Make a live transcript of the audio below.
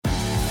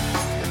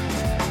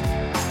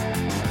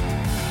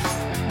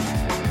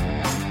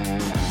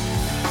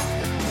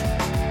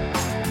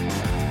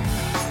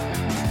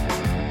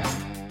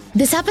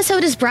This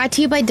episode is brought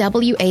to you by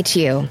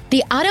WHU,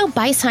 the Otto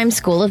Beisheim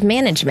School of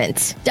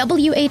Management.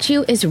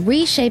 WHU is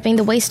reshaping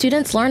the way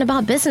students learn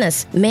about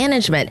business,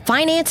 management,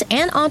 finance,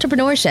 and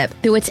entrepreneurship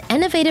through its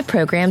innovative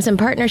programs and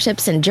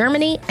partnerships in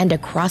Germany and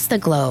across the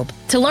globe.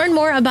 To learn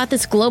more about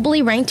this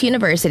globally ranked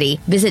university,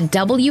 visit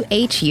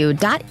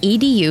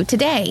whu.edu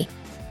today.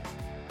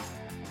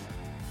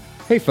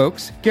 Hey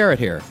folks, Garrett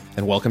here,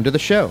 and welcome to the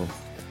show.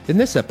 In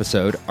this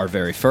episode, our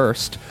very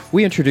first,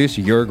 we introduce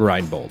Joerg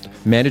Rheinboldt,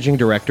 Managing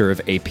Director of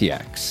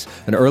APX,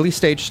 an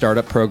early-stage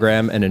startup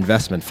program and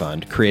investment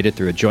fund created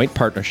through a joint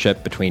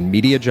partnership between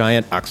media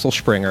giant Axel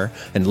Springer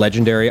and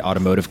legendary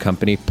automotive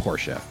company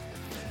Porsche.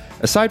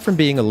 Aside from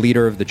being a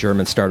leader of the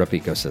German startup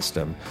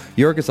ecosystem,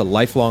 Joerg is a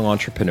lifelong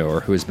entrepreneur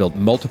who has built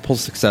multiple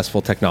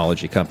successful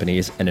technology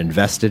companies and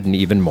invested in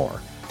even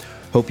more.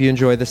 Hope you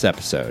enjoy this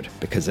episode,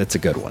 because it's a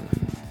good one.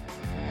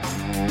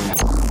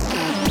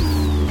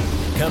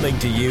 Coming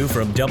to you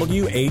from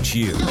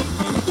WHU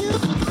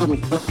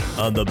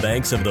on the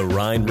banks of the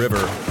Rhine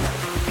River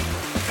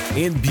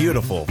in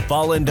beautiful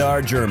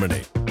Vallendar,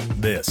 Germany.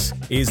 This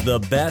is the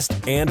best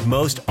and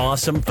most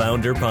awesome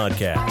founder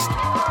podcast.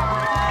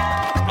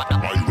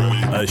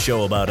 A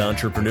show about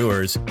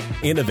entrepreneurs,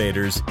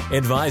 innovators,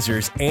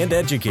 advisors, and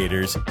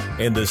educators,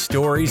 and the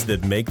stories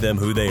that make them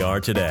who they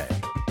are today.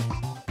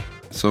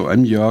 So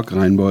I'm Joerg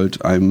Rheinboldt.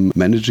 I'm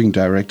Managing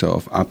Director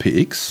of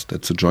APX.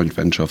 That's a joint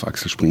venture of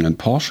Axel Springer and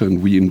Porsche.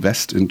 And we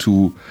invest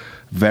into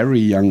very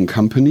young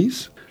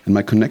companies. And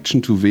my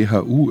connection to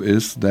WHU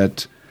is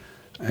that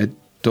I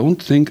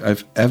don't think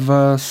I've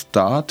ever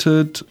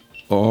started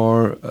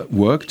or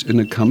worked in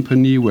a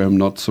company where I'm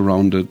not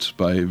surrounded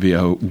by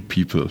WHU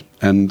people.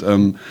 And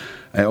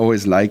I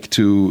always like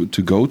to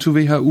go to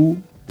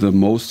WHU. The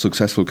most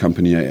successful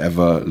company I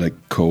ever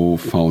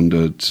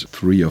co-founded,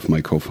 3 of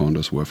my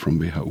co-founders were from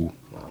WHU.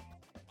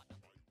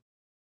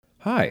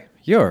 Hi,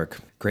 Joerg.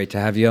 Great to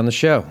have you on the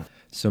show.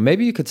 So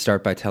maybe you could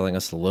start by telling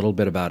us a little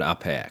bit about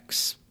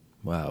APX,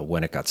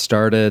 when it got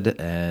started,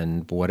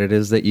 and what it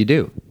is that you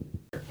do.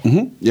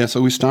 Mm-hmm. Yeah, so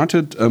we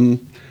started a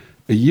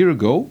year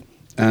ago,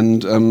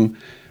 and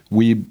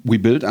we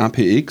built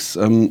APX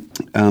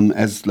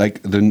as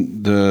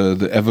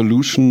the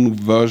evolution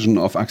version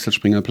of Axel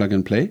Springer Plug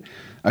and Play.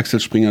 Axel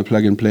Springer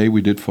Plug and Play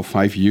we did for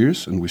 5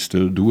 years, and we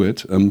still do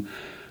it. And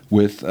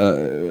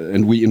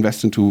we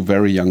invest into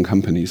very young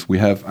companies. We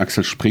have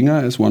Axel Springer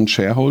as one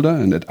shareholder,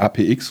 and at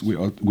APX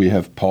we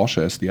have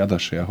Porsche as the other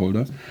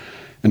shareholder.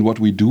 And what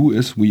we do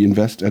is we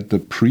invest at the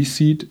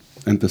pre-seed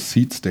and the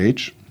seed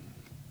stage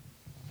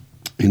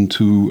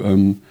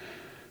into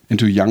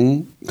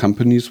young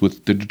companies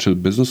with digital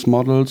business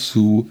models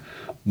who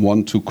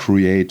want to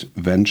create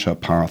venture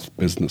path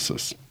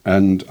businesses.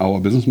 And our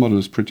business model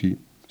is pretty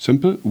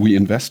simple. We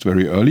invest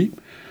very early,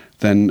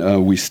 then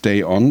we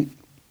stay on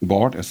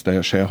board as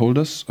their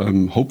shareholders.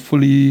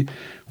 Hopefully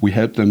we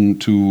help them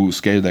to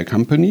scale their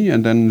company,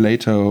 and then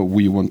later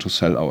we want to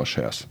sell our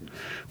shares.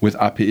 With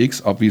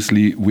APX,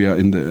 obviously we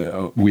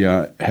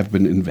have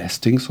been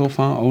investing so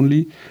far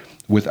only.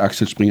 With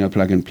Axel Springer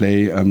Plug and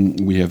Play,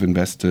 we have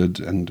invested,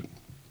 and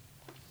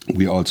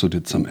we also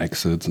did some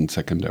exits and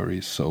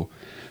secondaries. So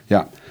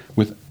yeah,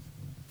 with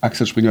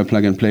Axel Springer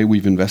Plug and Play,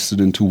 we've invested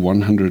into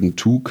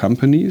 102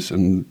 companies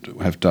and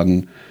have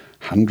done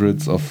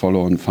hundreds of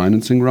follow-on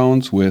financing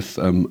rounds. With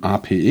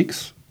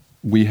APX,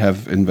 we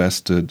have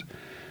invested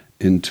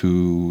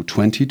into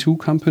 22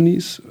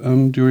 companies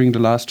during the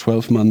last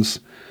 12 months.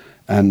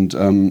 And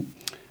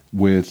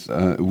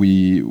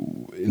we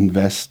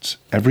invest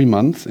every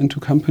month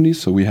into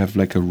companies. So we have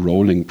a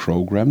rolling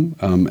program.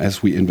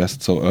 As we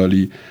invest so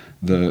early,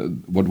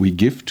 what we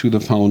give to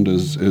the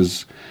founders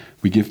is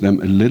we give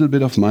them a little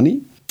bit of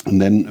money, and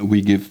then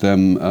we give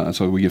them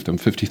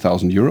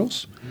 50,000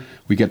 euros.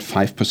 We get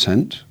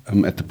 5%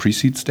 at the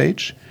pre-seed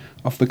stage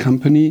of the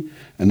company,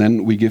 and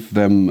then we give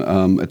them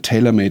a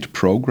tailor-made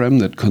program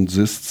that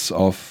consists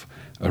of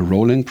a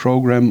rolling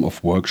program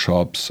of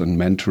workshops and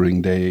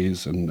mentoring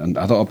days and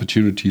other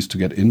opportunities to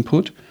get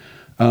input,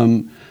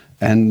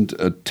 and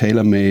a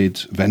tailor-made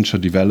venture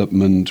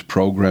development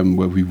program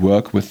where we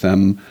work with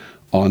them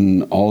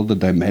on all the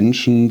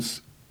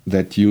dimensions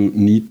that you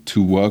need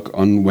to work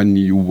on when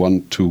you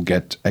want to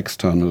get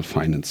external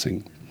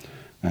financing.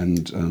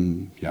 And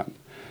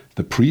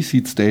the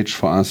pre-seed stage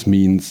for us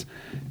means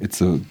it's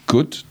a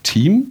good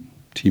team.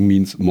 Team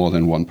means more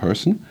than one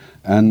person,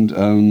 and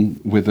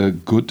with a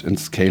good and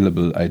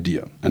scalable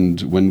idea.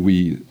 And when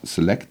we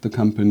select the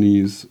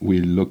companies, we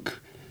look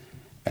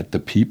at the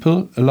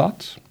people a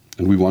lot,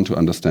 and we want to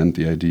understand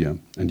the idea.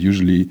 And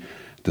usually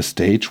the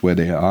stage where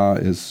they are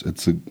is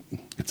it's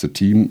a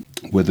team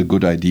with a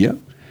good idea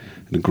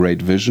and a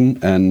great vision,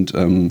 and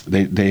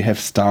they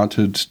have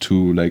started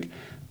to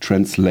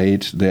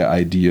translate their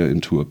idea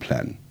into a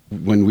plan.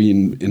 When we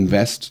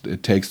invest,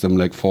 it takes them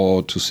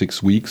 4 to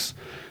 6 weeks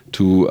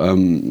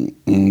to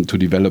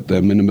develop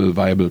their minimal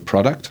viable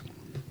product,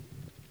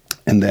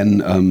 and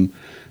then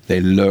they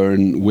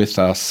learn with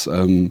us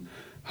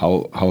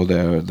how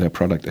their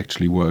product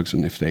actually works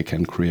and if they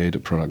can create a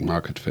product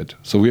market fit.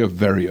 So we are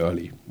very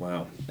early.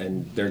 Wow.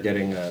 And they're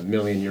getting €1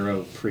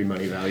 million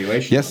pre-money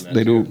valuation. Yes,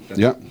 they do.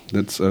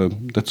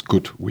 That's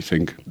good, we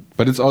think.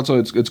 But it's also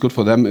it's good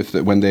for them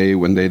when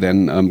they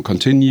then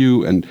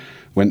continue and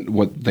when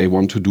what they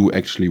want to do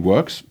actually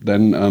works.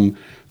 Then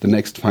the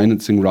next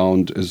financing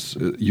round is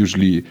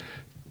usually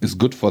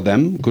good for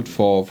them, good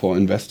for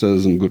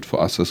investors, and good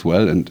for us as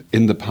well. And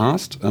in the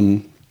past,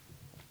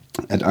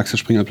 at Axel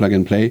Springer Plug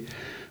and Play,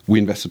 we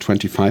invested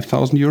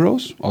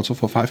 €25,000, also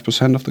for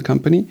 5% of the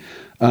company.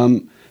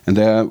 And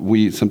there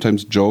we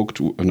sometimes joked,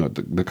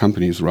 the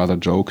companies rather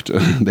joked,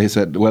 they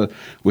said, well,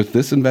 with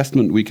this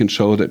investment, we can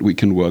show that we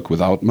can work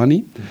without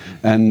money.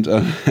 Mm-hmm. And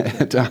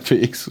at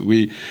APX,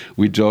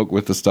 we joke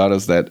with the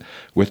starters that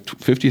with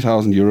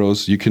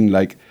 €50,000, you can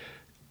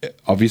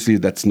obviously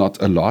that's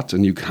not a lot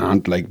and you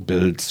can't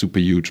build super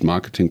huge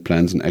marketing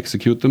plans and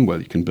execute them.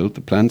 Well, you can build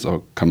the plans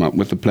or come up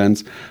with the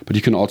plans, but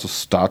you can also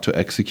start to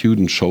execute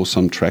and show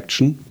some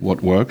traction,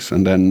 what works.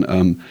 And then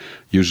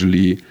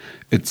usually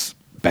it's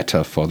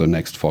better for the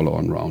next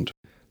follow-on round.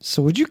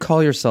 So would you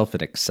call yourself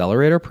an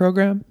accelerator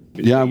program?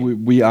 Yeah,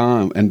 we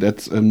are. And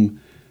that's and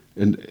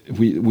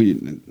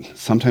we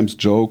sometimes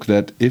joke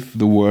that if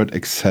the word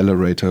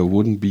accelerator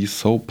wouldn't be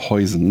so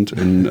poisoned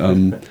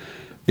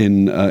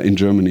in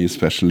Germany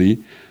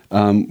especially,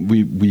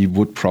 we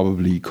would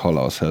probably call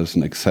ourselves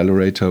an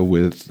accelerator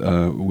with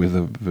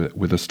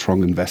a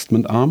strong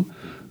investment arm.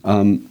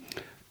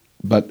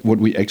 But what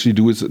we actually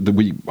do is that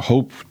we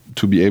hope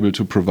to be able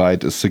to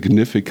provide a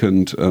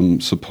significant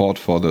support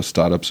for the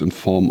startups in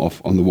form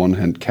of, on the one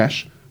hand,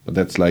 cash, but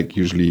that's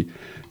usually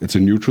it's a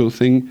neutral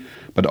thing,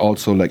 but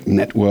also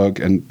network,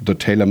 and the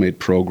tailor-made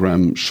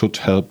program should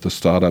help the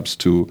startups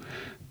to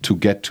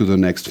get to the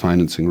next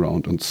financing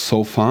round. And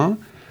so far,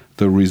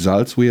 the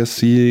results we are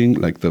seeing,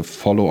 the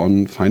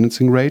follow-on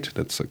financing rate,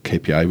 that's a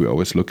KPI we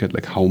always look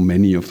at, how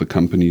many of the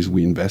companies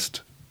we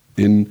invest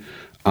in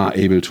are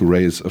able to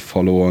raise a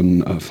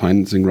follow-on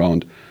financing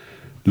round,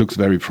 looks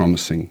very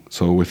promising.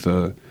 So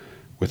the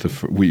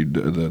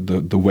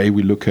way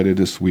we look at it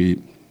is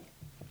we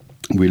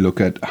look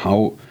at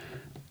how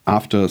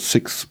after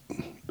 6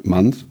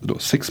 months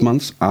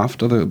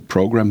after the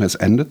program has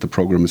ended, the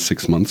program is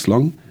 6 months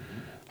long,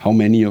 how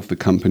many of the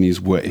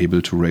companies were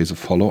able to raise a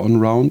follow-on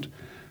round.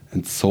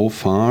 And so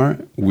far,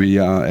 we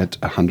are at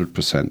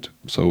 100%.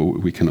 So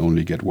we can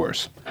only get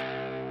worse.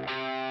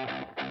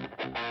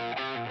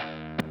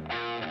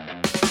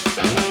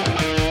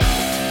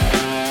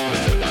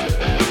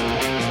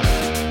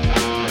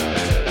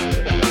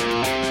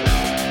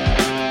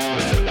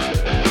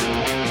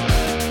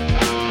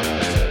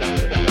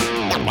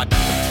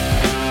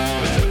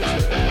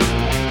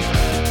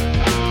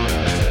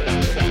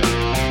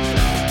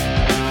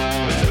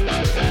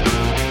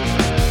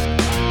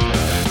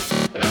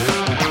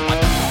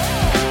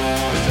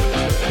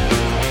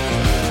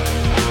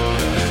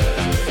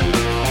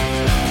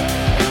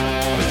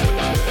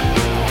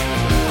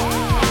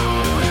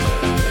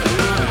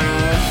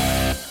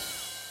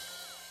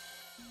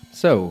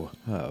 So,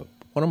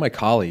 one of my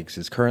colleagues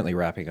is currently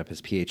wrapping up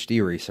his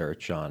PhD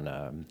research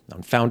on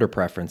founder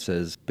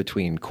preferences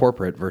between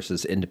corporate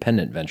versus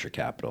independent venture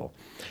capital.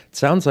 It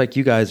sounds like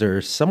you guys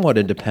are somewhat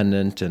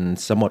independent and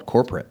somewhat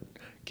corporate.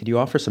 Can you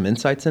offer some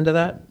insights into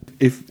that?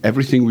 If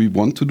everything we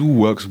want to do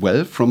works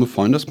well from a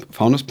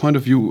founder's point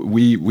of view,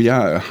 we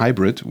are a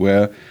hybrid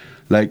where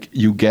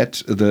you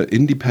get the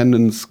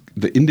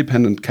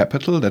independent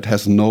capital that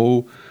has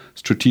no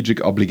strategic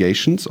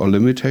obligations or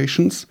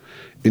limitations,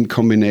 in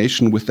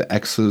combination with the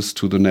access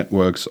to the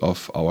networks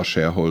of our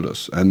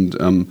shareholders. And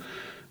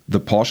the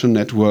Porsche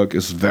network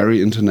is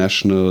very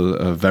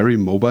international, very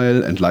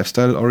mobile and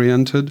lifestyle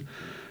oriented.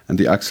 And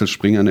the Axel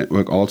Springer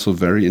network also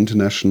very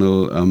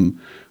international,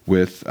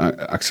 with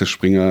Axel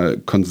Springer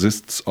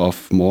consists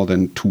of more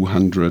than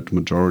 200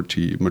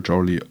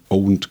 majority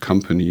owned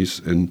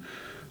companies in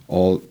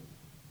all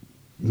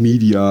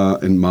media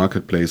and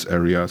marketplace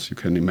areas you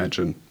can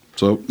imagine.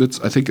 So it's,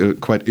 I think, a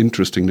quite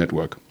interesting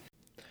network.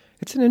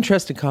 It's an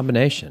interesting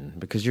combination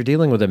because you're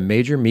dealing with a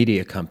major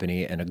media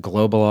company and a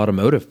global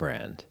automotive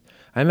brand.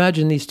 I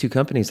imagine these two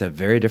companies have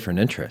very different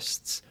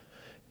interests.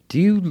 Do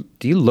you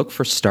look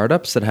for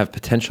startups that have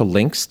potential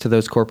links to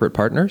those corporate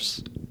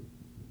partners?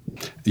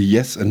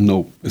 Yes and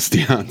no is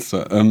the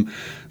answer.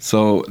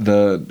 So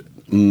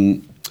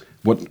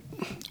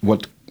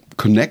what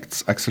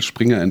connects Axel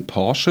Springer and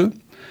Porsche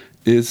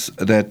is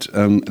that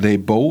they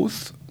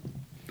both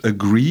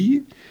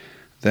agree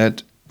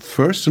that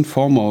first and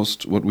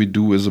foremost, what we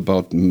do is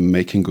about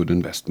making good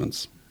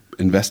investments,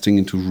 investing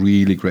into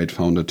really great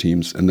founder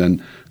teams, and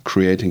then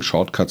creating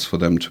shortcuts for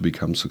them to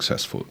become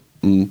successful.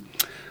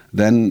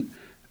 Then,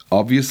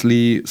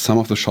 obviously, some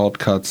of the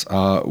shortcuts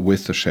are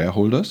with the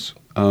shareholders,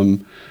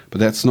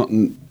 but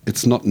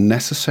it's not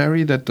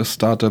necessary that the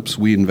startups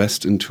we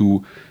invest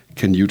into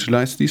can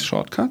utilize these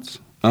shortcuts.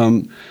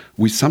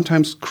 We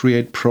sometimes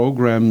create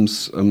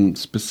programs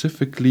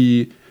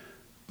specifically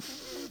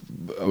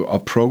our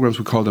programs,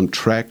 we call them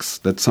tracks.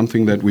 That's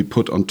something that we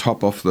put on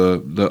top of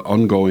the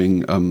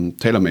ongoing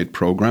tailor-made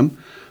program.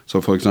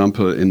 So, for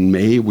example, in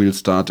May, we'll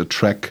start a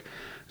track.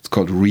 It's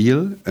called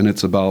Real, and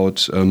it's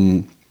about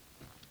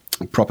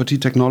property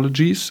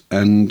technologies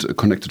and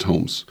connected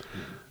homes.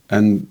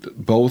 And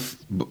both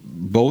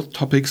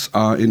topics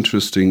are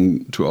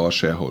interesting to our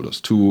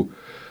shareholders. To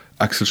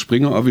Axel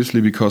Springer,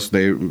 obviously, because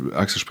they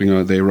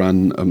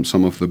run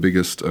some of the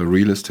biggest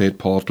real estate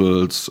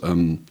portals,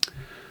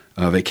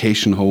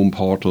 vacation home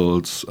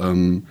portals,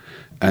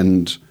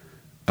 and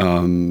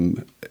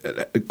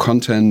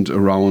content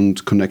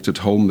around connected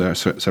home. There are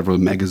several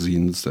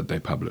magazines that they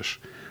publish.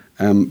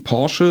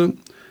 Porsche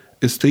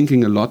is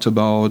thinking a lot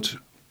about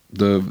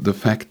the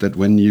fact that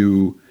when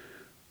you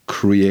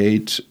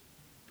create,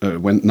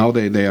 now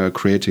they are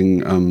creating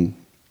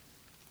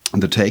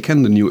the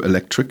Taycan, the new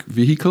electric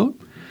vehicle,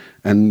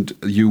 and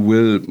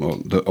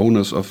the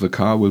owners of the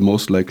car will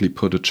most likely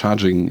put a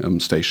charging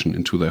station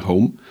into their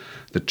home.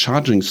 The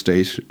charging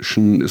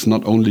station is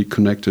not only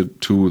connected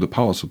to the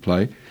power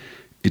supply,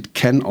 it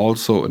can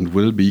also and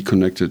will be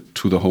connected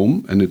to the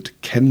home, and it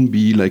can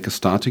be like a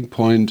starting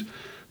point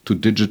to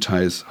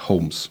digitize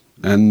homes.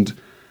 And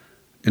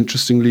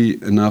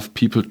interestingly enough,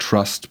 people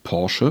trust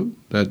Porsche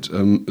that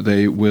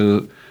they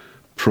will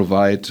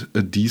provide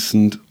a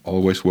decent,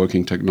 always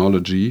working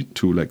technology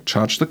to like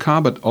charge the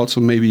car, but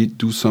also maybe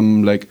do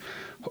some like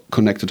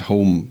connected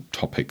home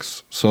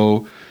topics.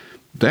 So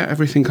there,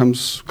 everything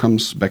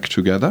comes back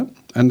together,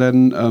 and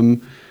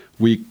then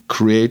we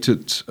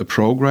created a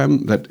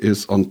program that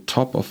is on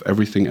top of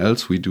everything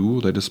else we do,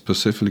 that is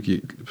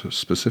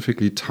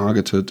specifically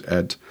targeted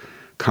at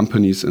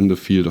companies in the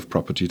field of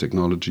property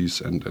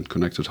technologies and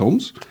connected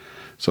homes.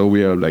 So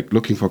we are like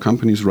looking for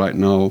companies right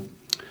now.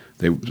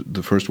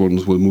 The first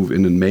ones will move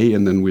in May,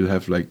 and then we'll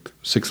have like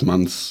 6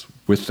 months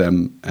with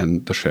them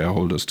and the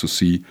shareholders to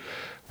see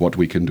what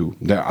we can do.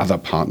 There are other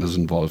partners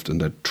involved in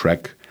that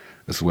track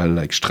as well,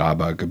 like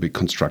Strabag, a big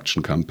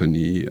construction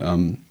company,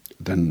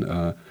 then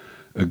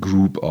a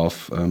group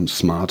of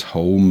smart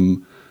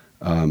home,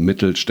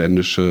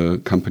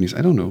 mittelständische companies,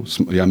 I don't know,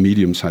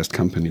 medium-sized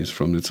companies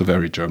it's a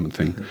very German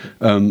thing,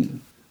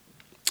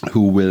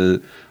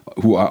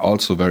 who are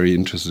also very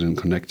interested in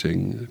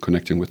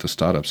connecting with the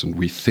startups. And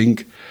we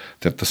think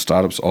that the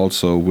startups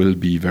also will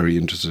be very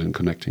interested in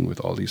connecting with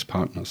all these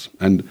partners.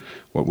 And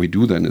what we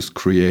do then is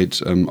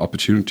create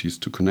opportunities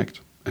to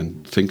connect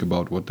and think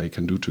about what they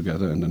can do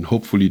together, and then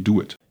hopefully do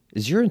it.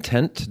 Is your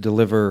intent to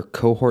deliver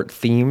cohort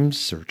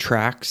themes or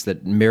tracks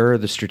that mirror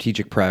the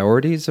strategic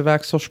priorities of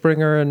Axel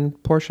Springer and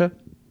Porsche?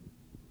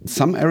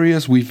 Some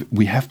areas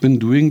we have been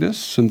doing this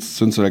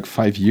since like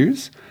 5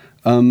 years,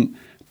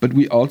 but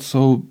we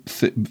also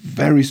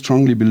very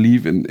strongly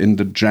believe in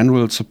the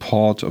general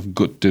support of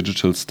good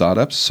digital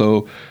startups.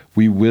 So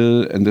we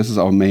will, and this is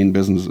our main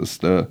business,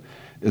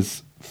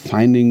 is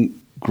finding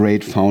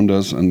great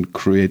founders and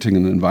creating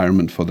an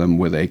environment for them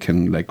where they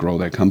can like grow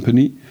their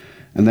company,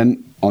 and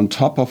then on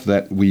top of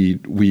that,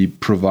 we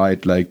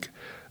provide like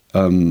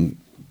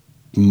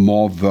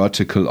more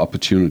vertical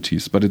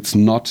opportunities. But it's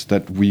not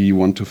that we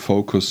want to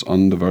focus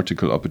on the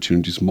vertical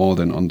opportunities more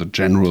than on the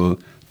general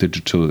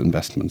digital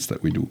investments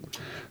that we do.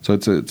 So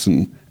it's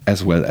an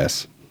as well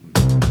as.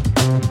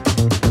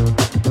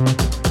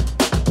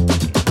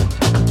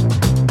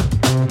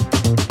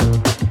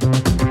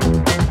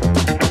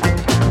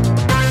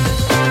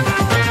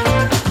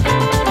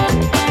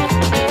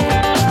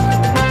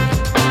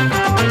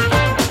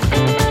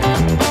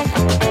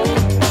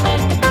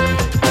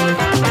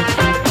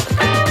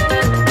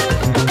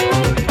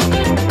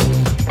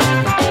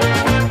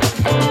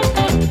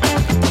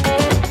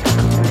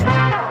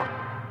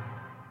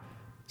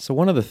 So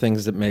one of the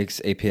things that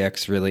makes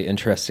APX really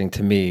interesting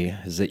to me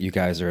is that you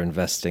guys are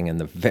investing in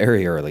the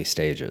very early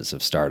stages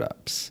of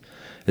startups.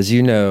 As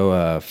you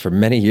know, for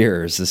many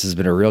years, this has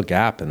been a real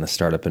gap in the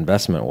startup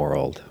investment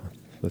world,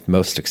 with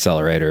most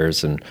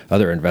accelerators and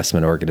other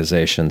investment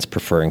organizations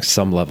preferring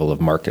some level of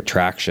market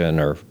traction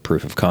or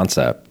proof of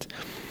concept.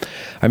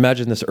 I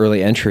imagine this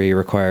early entry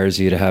requires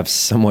you to have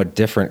somewhat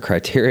different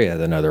criteria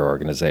than other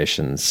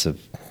organizations of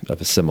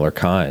a similar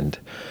kind.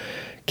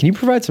 Can you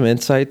provide some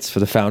insights for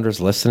the founders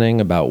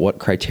listening about what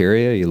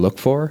criteria you look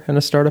for in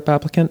a startup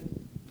applicant?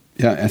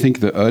 Yeah, I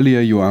think the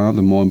earlier you are,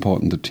 the more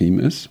important the team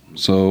is.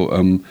 So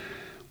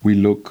we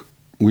look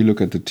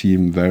at the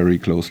team very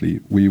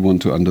closely. We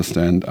want to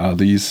understand, are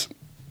these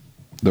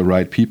the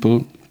right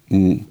people?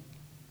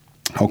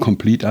 How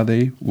complete are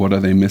they? What are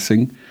they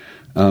missing?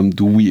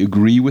 Do we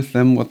agree with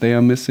them what they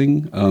are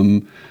missing?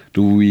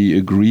 Do we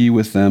agree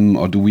with them,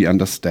 or do we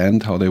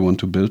understand how they want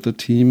to build the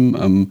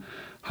team?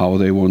 How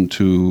they want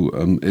to?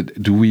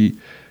 Do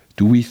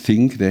we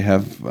think they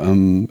have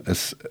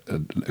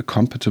a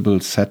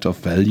compatible set of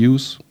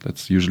values?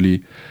 That's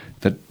usually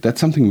that's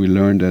something we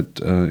learned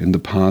in the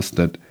past,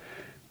 that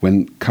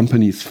when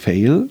companies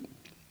fail,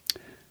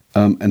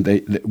 and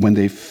when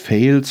they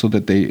fail so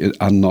that they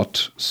are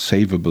not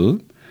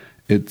savable,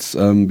 it's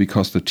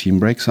because the team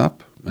breaks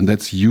up, and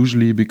that's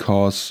usually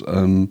because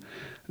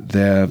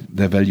their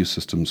value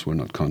systems were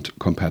not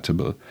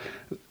compatible.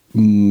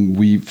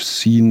 We've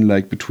seen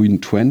like between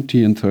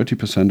 20 and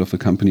 30% of the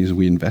companies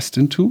we invest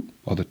into,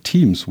 or the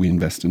teams we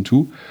invest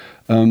into,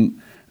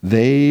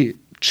 they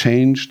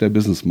change their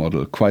business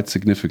model quite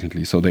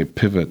significantly. So they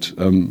pivot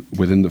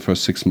within the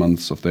first 6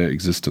 months of their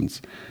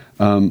existence.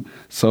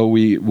 So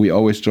we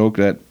always joke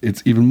that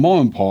it's even more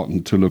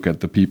important to look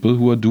at the people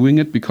who are doing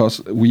it,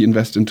 because we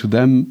invest into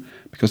them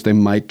because they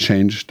might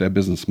change their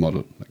business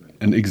model.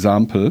 An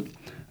example,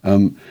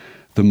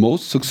 the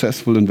most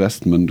successful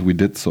investment we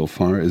did so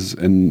far is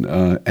in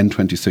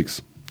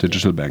N26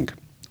 Digital Bank.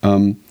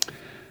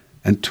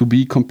 And to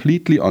be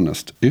completely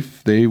honest,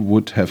 if they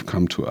would have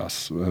come to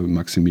us,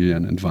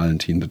 Maximilian and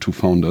Valentin, the two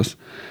founders,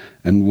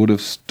 and would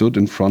have stood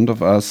in front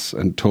of us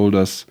and told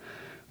us,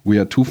 we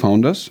are two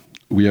founders,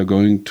 we are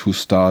going to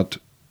start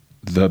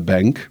the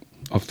bank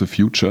of the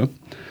future,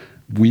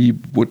 we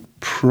would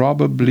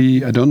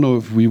probably, I don't know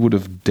if we would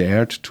have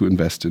dared to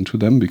invest into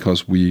them,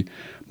 because we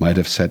might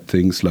have said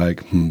things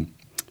like,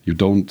 you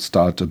don't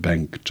start a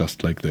bank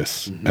just like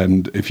this. Mm-hmm.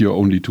 And if you're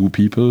only two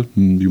people,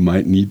 you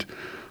might need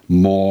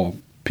more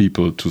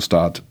people to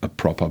start a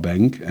proper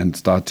bank, and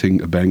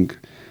starting a bank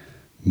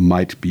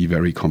might be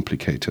very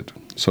complicated.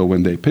 So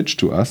when they pitched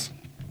to us,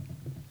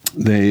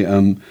 they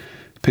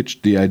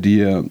pitched the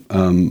idea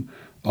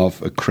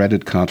of a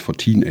credit card for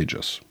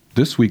teenagers.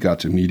 This we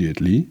got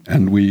immediately,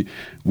 and we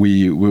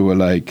were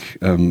like,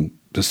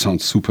 this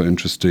sounds super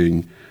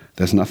interesting.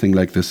 There's nothing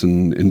like this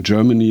in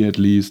Germany, at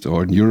least,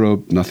 or in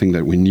Europe, nothing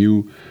that we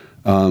knew.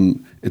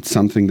 It's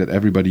something that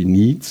everybody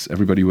needs.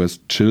 Everybody who has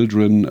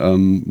children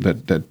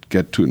that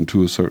get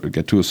to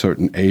a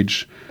certain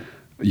age,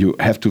 you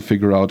have to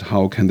figure out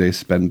how can they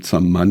spend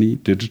some money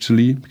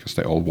digitally, because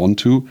they all want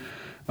to.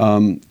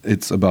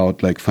 It's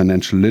about like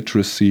financial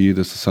literacy.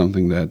 This is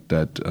something that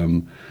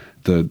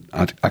the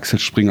Axel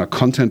Springer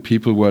content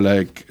people were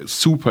like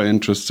super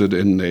interested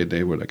in.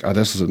 They were like,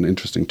 this is an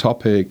interesting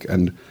topic,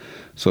 and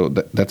so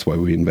that's why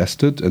we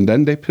invested. And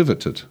then they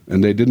pivoted,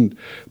 and they didn't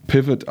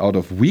pivot out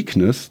of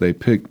weakness. They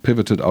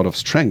pivoted out of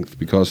strength,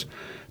 because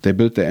they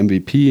built their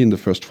MVP in the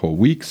first 4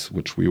 weeks,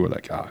 which we were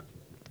like,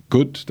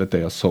 good that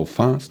they are so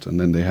fast. And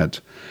then they had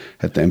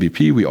the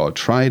MVP. We all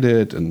tried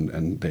it,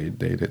 and they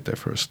did their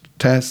first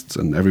tests,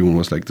 and everyone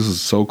was like, this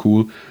is so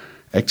cool.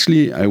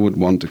 Actually, I would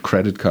want a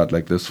credit card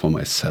like this for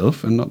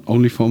myself and not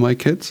only for my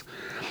kids.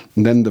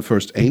 And then the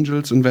first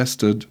angels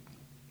invested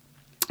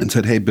and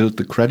said, hey, build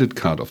the credit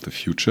card of the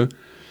future.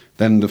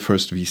 Then the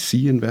first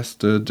VC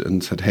invested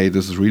and said, hey,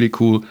 this is really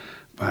cool,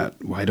 but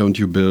why don't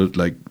you build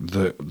like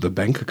the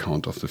bank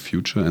account of the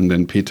future? And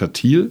then Peter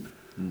Thiel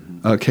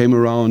came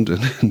around,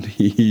 and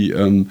he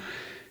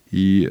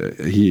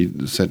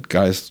said,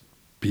 guys,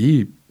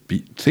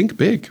 think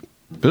big,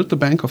 build the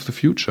bank of the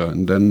future.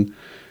 And then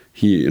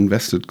he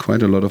invested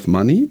quite a lot of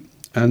money,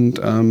 and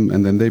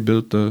then they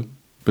built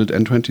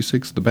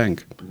N26, the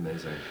bank.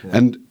 Amazing. Yeah.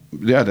 And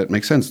yeah, that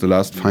makes sense. The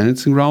last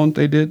financing round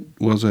they did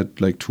was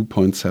at like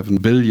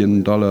 $2.7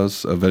 billion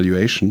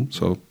valuation.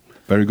 So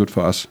very good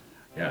for us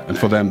and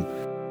for them.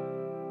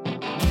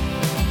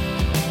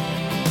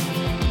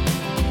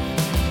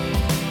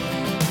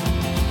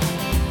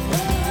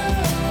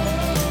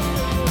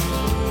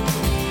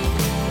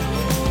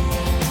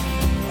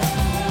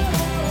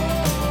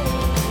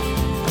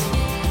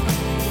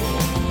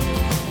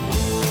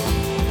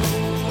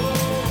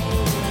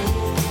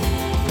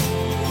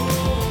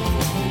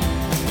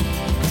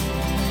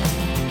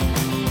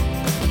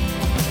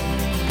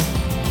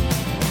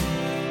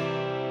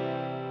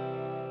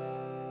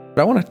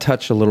 But I want to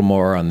touch a little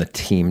more on the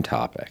team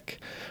topic,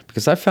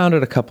 because I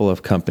founded a couple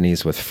of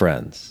companies with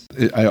friends.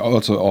 I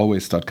also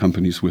always start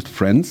companies with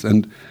friends,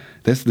 and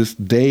there's this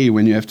day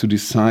when you have to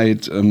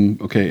decide,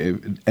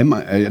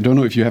 I don't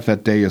know if you have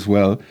that day as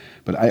well,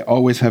 but I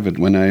always have it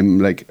when I'm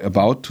like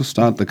about to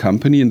start the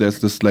company, and there's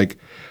this like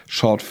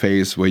short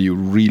phase where you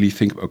really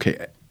think,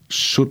 okay,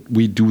 should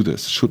we do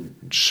this?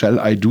 Shall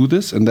I do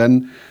this? And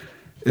then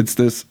it's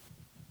this,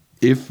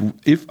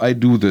 if I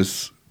do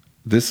this,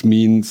 this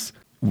means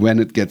when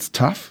it gets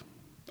tough,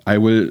 I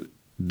will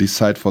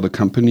decide for the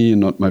company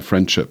and not my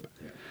friendship.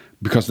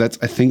 Because that's,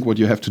 I think, what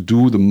you have to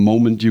do the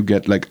moment you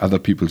get like other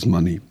people's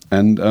money.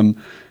 And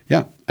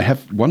I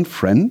have one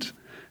friend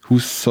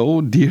who's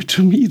so dear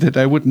to me that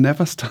I would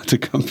never start a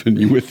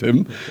company with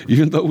him,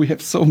 even though we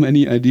have so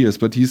many ideas.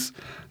 But he's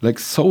like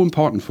so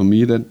important for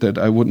me that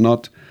I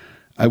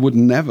would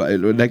never,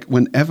 like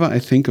whenever I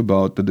think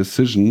about the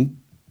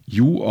decision,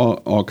 you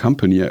or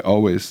company, I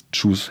always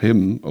choose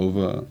him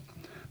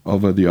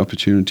over the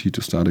opportunity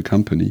to start a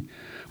company,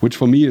 which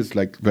for me is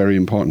like very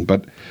important.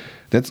 But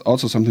that's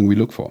also something we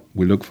look for.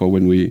 We look for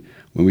when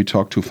we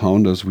talk to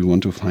founders, we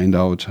want to find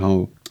out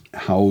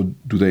how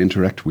do they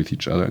interact with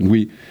each other. And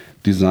we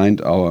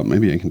designed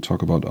maybe I can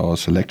talk about our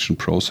selection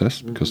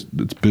process, because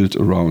it's built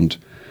around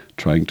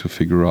trying to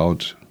figure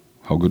out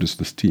how good is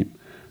this team.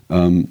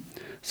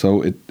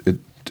 So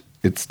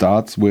it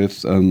starts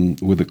with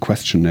a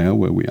questionnaire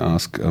where we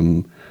ask.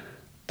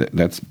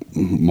 That's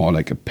more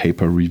like a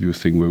paper review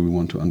thing where we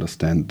want to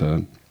understand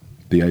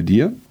the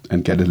idea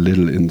and get a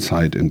little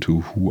insight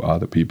into who are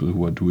the people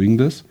who are doing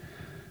this.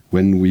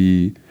 When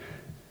we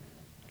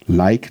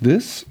like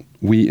this,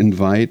 we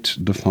invite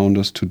the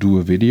founders to do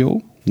a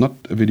video, not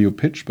a video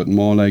pitch, but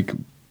more like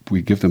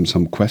we give them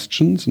some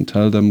questions and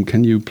tell them,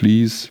 can you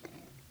please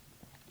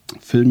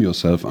film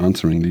yourself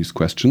answering these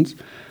questions?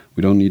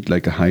 We don't need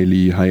like a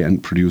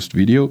high-end produced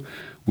video.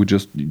 We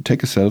just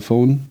take a cell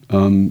phone,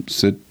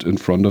 sit in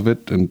front of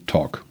it and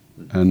talk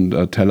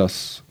and tell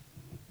us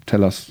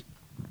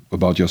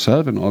about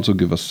yourself and also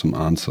give us some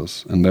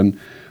answers. And then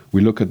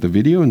we look at the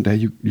video, and there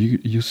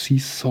you see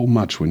so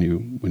much when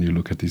you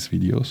look at these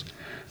videos.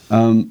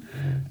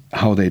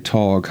 How they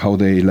talk, how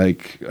they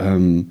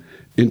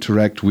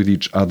interact with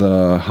each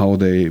other, how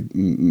they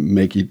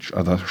make each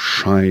other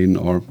shine,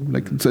 or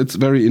it's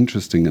very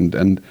interesting.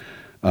 And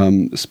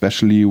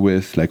especially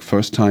with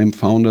first-time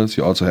founders,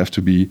 you also have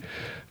to be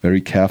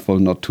very careful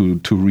not to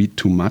read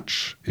too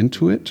much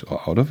into it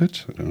or out of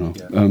it. I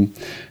don't know.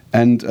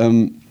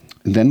 Yeah.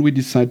 Then we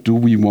decide, do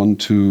we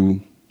want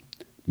to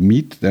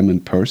meet them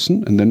in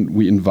person? And then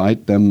we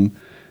invite them,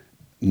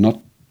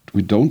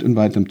 we don't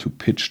invite them to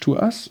pitch to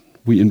us.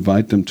 We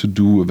invite them to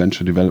do a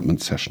venture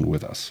development session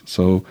with us.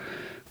 So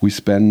we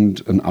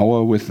spend an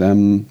hour with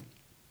them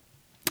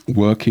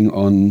working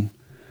on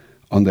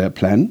their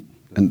plan.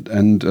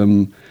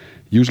 And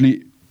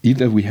usually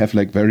either we have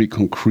very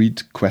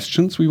concrete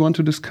questions we want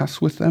to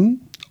discuss with them,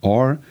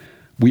 or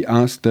we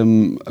ask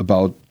them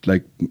about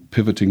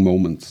pivoting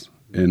moments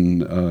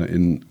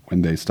in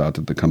when they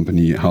started the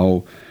company.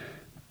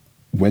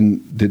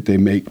 When did they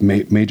make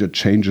major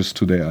changes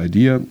to their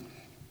idea?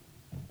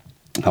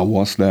 How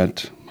was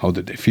that? How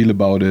did they feel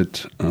about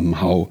it?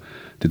 How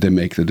did they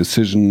make the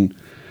decision?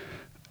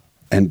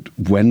 And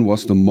when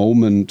was the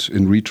moment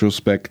in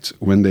retrospect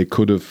when they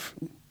could have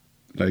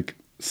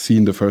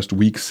seen the first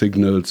weak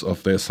signals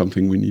of there's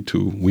something we need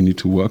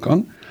to work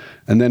on?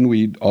 And then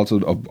we also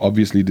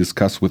obviously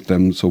discuss with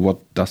them, so what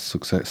does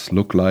success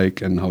look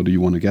like and how do you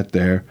want to get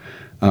there?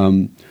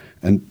 And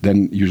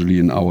then usually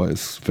an hour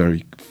is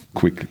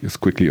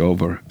quickly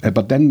over.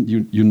 But then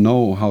you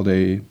know how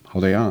they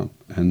are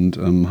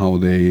and how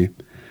they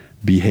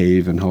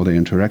behave and how they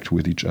interact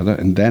with each other.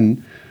 And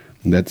then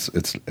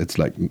it's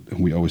like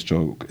we always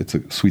joke, it's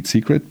a sweet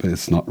secret, but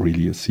it's not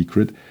really a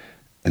secret.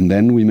 And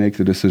then we make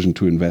the decision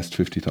to invest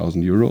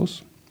 50,000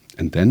 euros.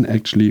 And then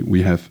actually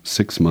we have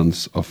 6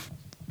 months of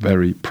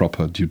very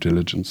proper due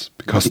diligence,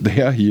 because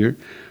they are here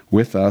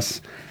with us.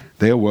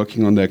 They are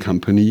working on their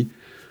company.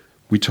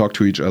 We talk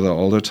to each other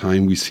all the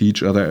time. We see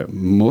each other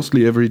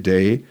mostly every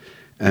day.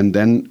 And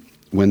then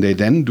when they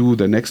then do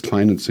the next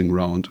financing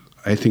round,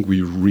 I think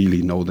we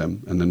really know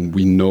them. And then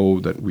we know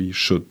that we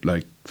should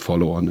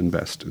follow on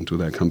invest into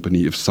their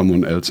company if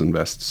someone else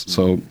invests.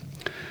 So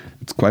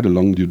it's quite a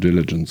long due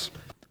diligence.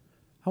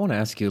 I want to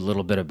ask you a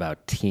little bit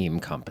about team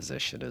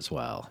composition as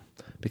well,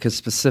 because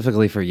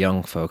specifically for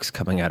young folks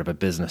coming out of a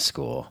business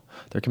school,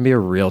 there can be a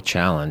real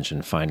challenge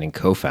in finding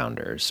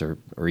co-founders or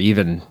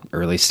even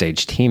early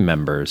stage team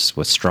members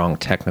with strong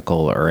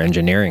technical or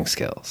engineering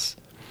skills.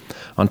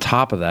 On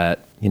top of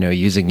that,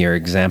 using your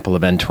example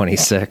of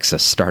N26, a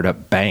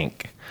startup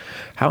bank,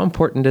 how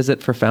important is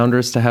it for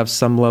founders to have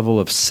some level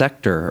of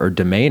sector or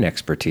domain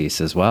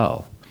expertise as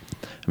well?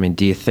 I mean,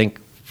 do you think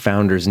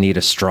founders need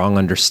a strong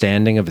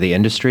understanding of the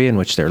industry in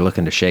which they're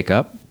looking to shake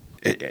up?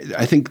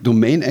 I think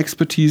domain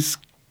expertise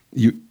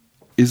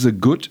is a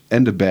good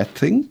and a bad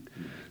thing.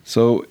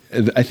 So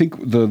I think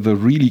the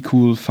really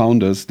cool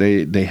founders,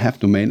 they have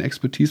domain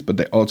expertise, but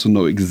they also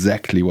know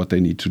exactly what they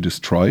need to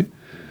destroy.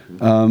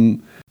 I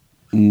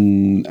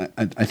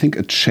think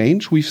a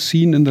change we've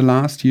seen in the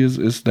last years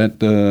is that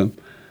the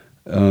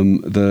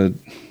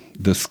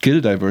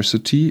skill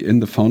diversity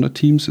in the founder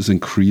teams is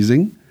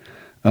increasing.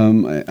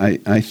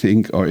 I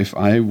think, or if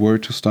I were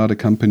to start a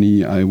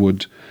company, I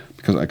would,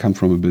 because I come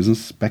from a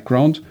business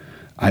background,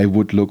 I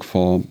would look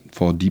for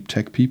deep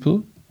tech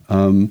people.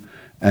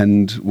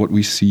 And what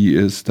we see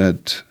is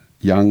that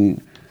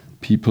young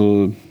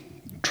people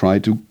try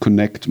to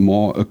connect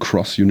more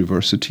across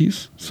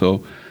universities.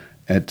 So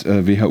at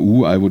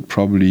WHU, I would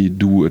probably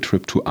do a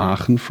trip to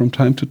Aachen from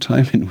time to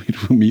time and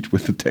we'd meet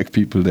with the tech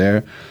people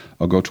there,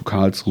 or go to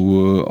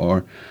Karlsruhe,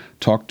 or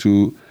talk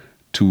to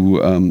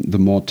the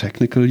more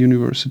technical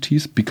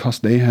universities, because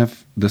they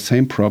have the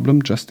same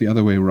problem, just the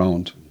other way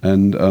around.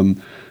 And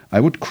I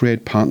would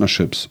create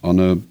partnerships on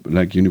a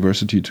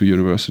university to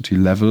university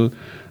level,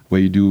 where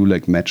you do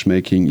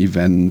matchmaking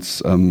events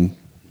and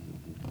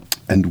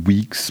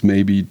weeks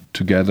maybe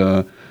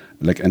together,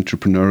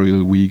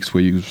 entrepreneurial weeks,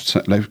 where you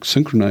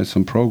synchronize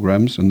some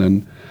programs and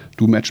then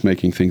do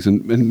matchmaking things.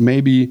 And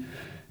maybe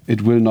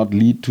it will not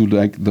lead to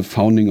the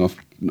founding of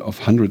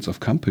hundreds of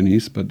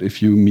companies, but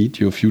if you meet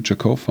your future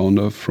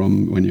co-founder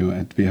from when you're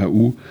at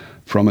WHU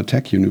from a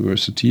tech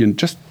university, and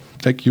just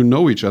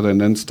know each other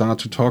and then start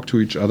to talk to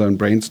each other and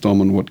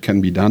brainstorm on what can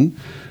be done,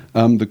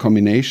 the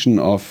combination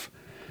of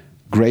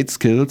great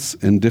skills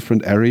in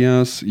different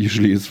areas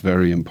usually is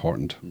very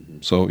important.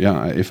 Mm-hmm. So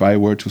yeah, if I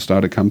were to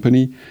start a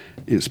company,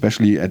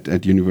 especially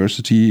at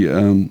university,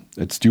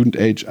 at student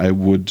age, I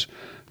would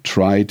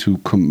try to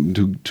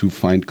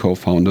find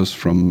co-founders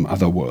from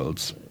other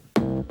worlds.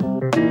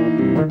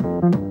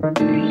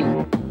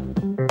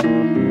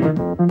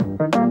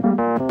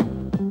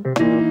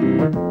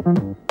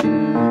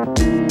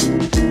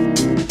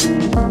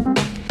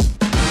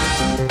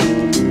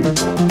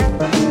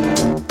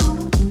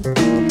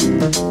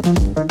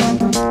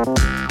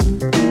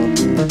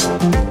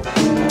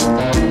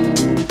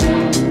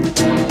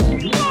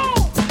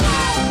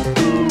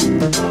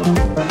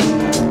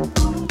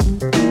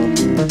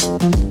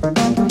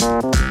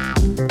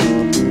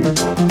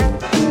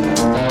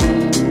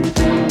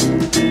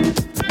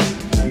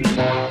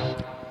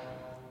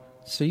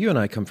 So you and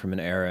I come from an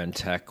era in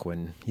tech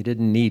when you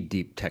didn't need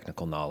deep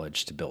technical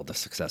knowledge to build a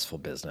successful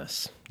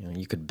business.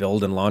 You could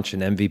build and launch an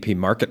MVP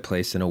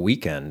marketplace in a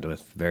weekend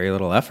with very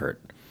little effort.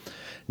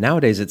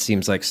 Nowadays, it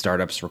seems like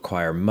startups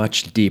require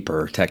much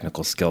deeper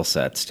technical skill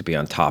sets to be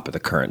on top of the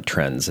current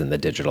trends in the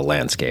digital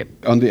landscape.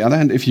 On the other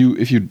hand, if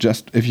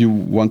you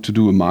want to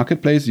do a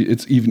marketplace,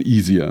 it's even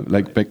easier.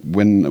 Like back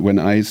when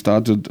I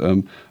started,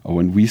 or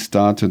when we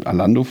started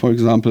Alando, for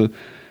example,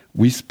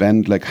 we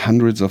spent like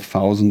hundreds of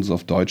thousands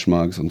of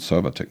Deutschmarks on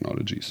server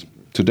technologies.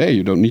 Today,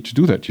 you don't need to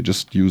do that. You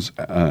just use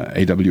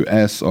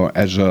AWS or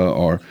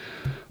Azure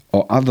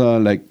or other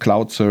like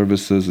cloud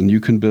services, and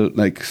you can build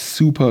like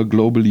super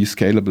globally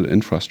scalable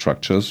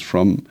infrastructures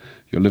from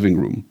your living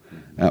room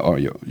or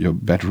your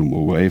bedroom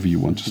or wherever you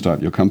want to start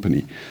your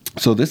company.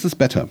 So this is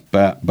better.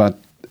 But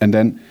and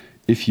then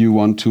if you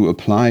want to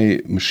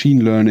apply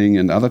machine learning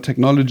and other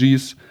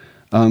technologies,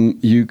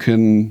 you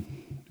can.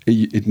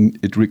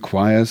 It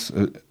requires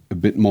a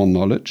bit more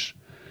knowledge.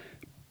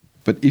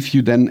 But if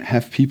you then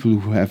have people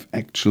who have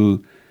actual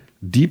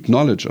deep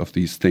knowledge of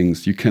these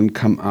things, you can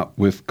come up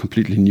with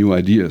completely new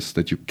ideas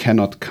that you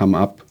cannot come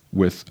up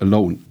with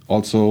alone.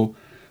 Also,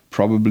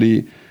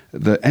 probably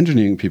the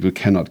engineering people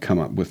cannot come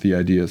up with the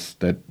ideas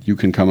that you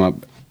can come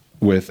up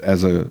with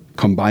as a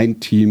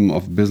combined team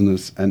of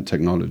business and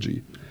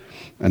technology.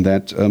 And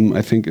that,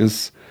 I think,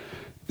 is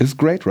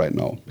great right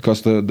now,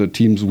 because the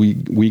teams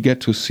we get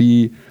to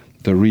see,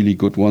 the really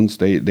good ones,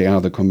 they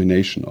are the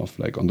combination of,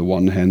 like, on the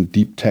one hand,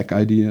 deep tech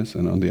ideas,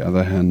 and on the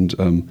other hand,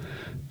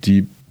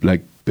 deep,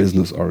 like,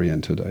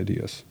 business-oriented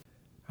ideas.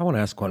 I want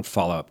to ask one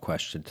follow-up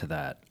question to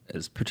that,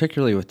 is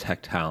particularly with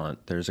tech talent,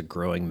 there's a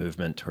growing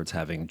movement towards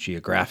having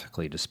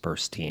geographically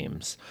dispersed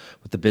teams,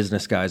 with the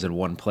business guys in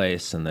one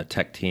place and the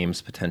tech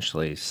teams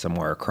potentially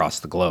somewhere across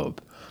the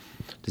globe.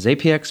 Does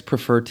APX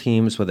prefer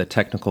teams with a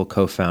technical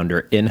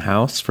co-founder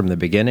in-house from the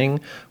beginning,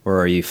 or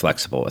are you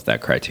flexible with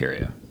that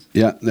criteria?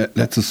 Yeah,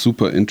 that's a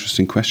super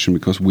interesting question,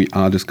 because we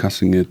are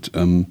discussing it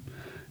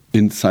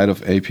inside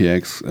of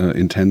APX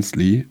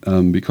intensely,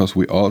 because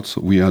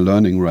we are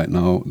learning right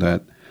now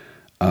that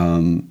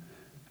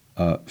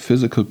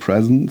physical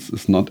presence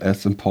is not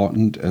as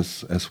important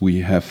as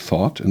we have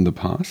thought in the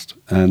past,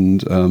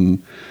 and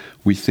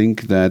we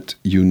think that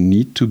you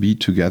need to be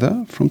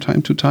together from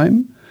time to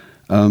time.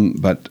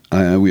 But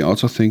we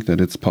also think that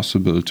it's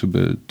possible to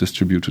build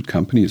distributed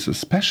companies,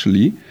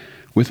 especially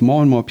with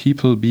more and more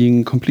people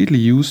being completely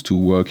used to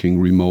working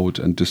remote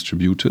and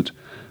distributed.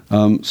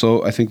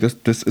 So I think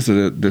this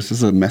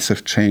is a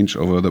massive change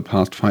over the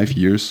past 5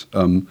 years,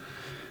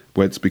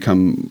 where it's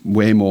become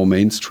way more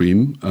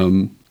mainstream,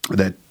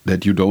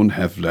 that you don't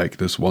have like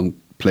this one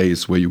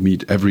place where you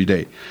meet every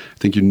day. I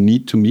think you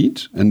need to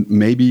meet, and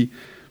maybe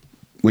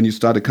when you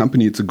start a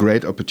company, it's a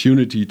great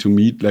opportunity to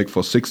meet like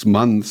for 6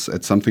 months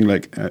at something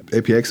like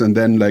APX, and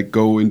then like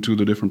go into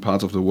the different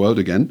parts of the world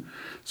again.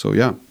 So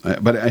yeah,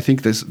 but I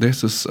think this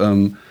is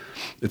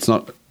it's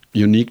not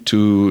unique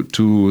to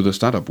the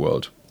startup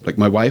world. Like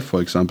my wife,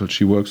 for example,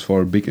 she works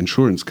for a big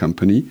insurance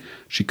company.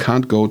 She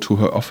can't go to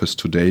her office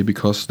today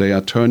because they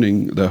are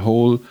turning the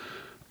whole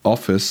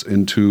office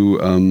into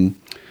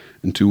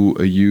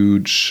a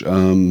huge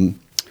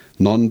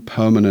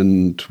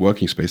non-permanent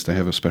working space. They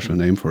have a special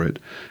name for it,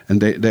 and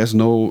there's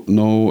no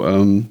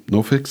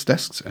fixed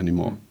desks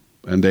anymore,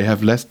 and they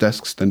have less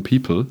desks than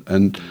people,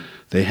 and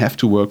they have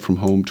to work from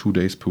home 2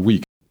 days per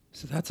week.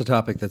 So that's a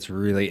topic that's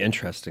really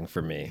interesting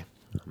for me.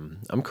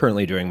 I'm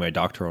currently doing my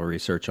doctoral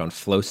research on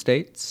flow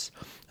states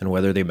and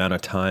whether the amount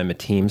of time a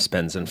team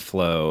spends in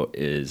flow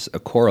is a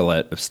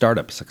correlate of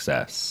startup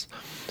success.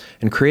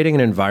 And creating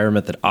an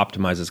environment that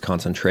optimizes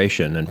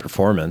concentration and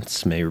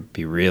performance may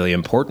be really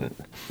important,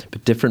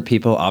 but different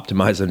people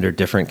optimize under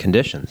different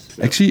conditions.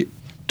 Actually,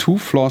 2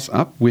 floors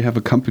up, we have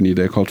a company,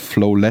 they're called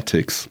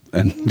Flowletics,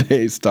 and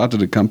they started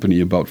a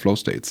company about flow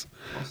states.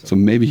 Awesome. So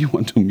maybe you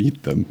want to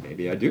meet them.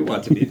 Maybe I do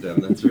want to meet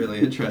them. That's really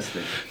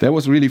interesting. That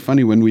was really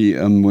funny when we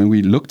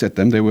looked at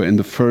them. They were in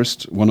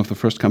one of the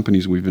first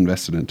companies we've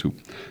invested into.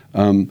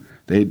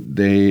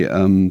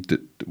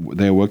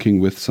 They're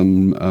working with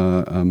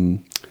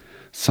some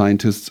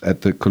scientists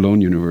at the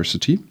Cologne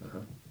University,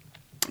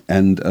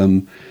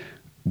 and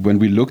when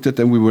we looked at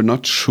them, we were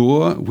not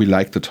sure. We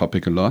liked the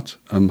topic a lot.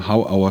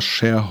 How our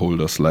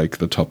shareholders like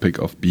the topic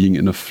of being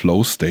in a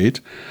flow state,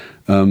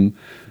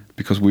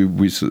 because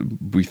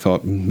we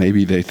thought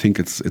maybe they think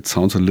it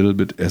sounds a little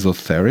bit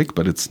esoteric,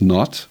 but it's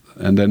not.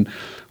 And then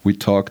we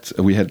talked,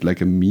 we had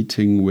like a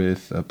meeting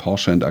with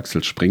Porsche and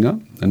Axel Springer,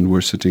 and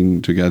we're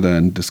sitting together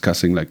and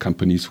discussing like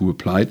companies who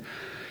applied.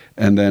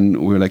 And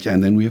then we were like, yeah,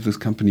 and then we have this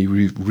company,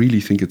 we really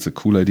think it's a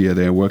cool idea.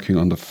 They're working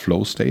on the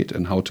flow state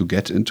and how to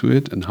get into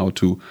it and how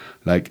to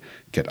like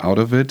get out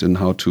of it and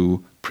how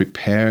to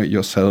prepare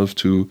yourself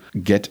to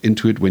get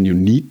into it when you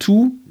need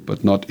to,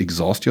 but not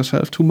exhaust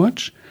yourself too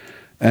much.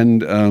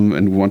 And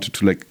we wanted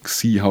to like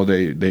see how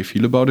they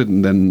feel about it.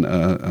 And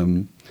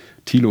then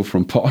Thilo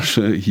from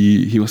Porsche,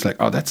 he was like,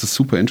 oh, that's a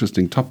super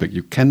interesting topic.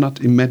 You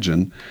cannot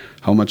imagine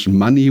how much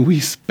money we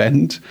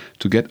spend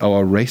to get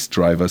our race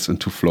drivers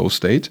into flow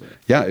state.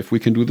 Yeah, if we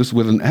can do this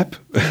with an app,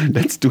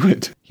 let's do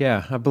it.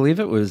 Yeah, I believe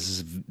it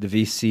was the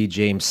VC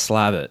James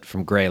Slavitt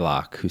from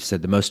Greylock who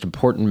said the most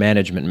important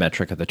management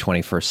metric of the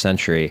 21st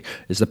century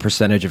is the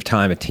percentage of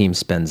time a team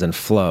spends in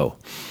flow.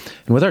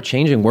 And with our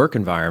changing work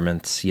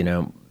environments, you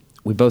know,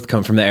 we both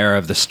come from the era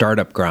of the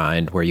startup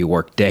grind where you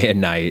work day and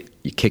night,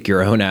 you kick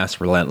your own ass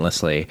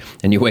relentlessly,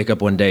 and you wake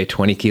up one day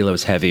 20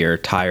 kilos heavier,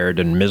 tired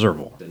and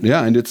miserable.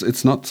 Yeah, and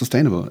it's not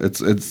sustainable. It's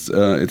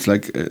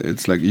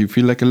like you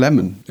feel like a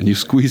lemon and you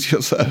squeeze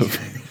yourself.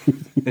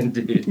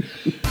 Indeed.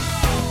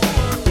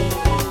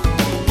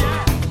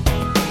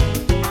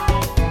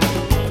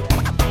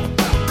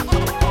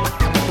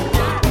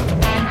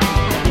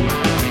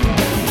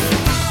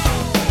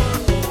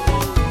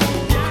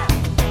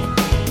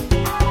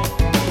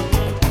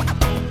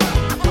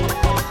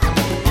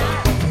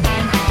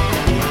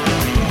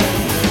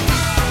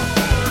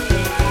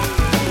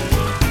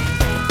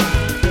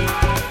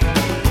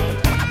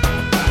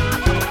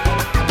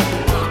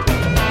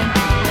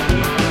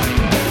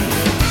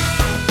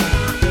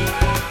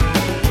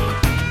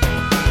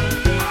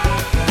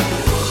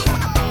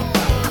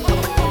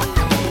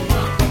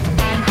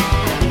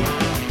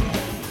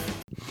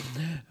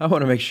 I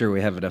want to make sure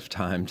we have enough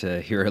time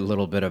to hear a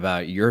little bit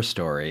about your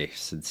story,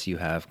 since you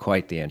have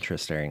quite the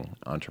interesting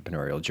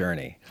entrepreneurial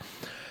journey.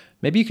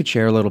 Maybe you could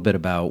share a little bit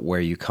about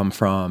where you come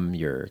from,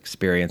 your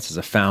experience as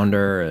a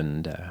founder,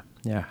 and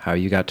how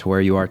you got to where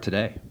you are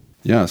today.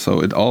 Yeah,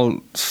 so it all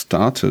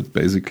started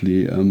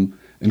basically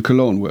in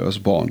Cologne, where I was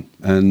born.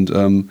 And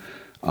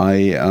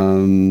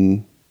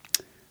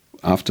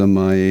after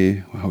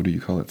my,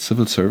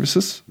 civil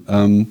services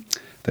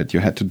that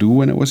you had to do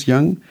when I was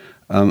young,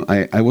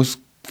 I was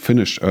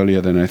finished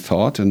earlier than I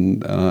thought,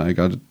 and I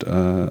got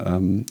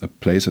a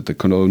place at the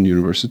Cologne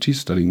University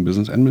studying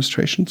business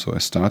administration. So I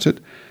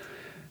started,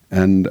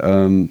 and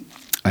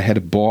I had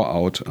a bore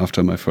out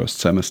after my first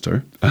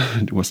semester.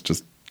 It was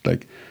just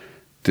like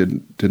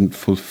didn't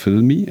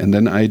fulfill me. And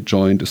then I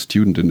joined a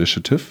student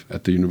initiative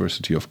at the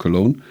University of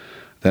Cologne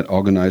that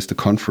organized a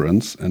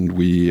conference, and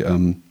we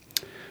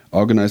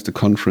organized a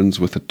conference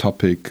with the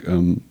topic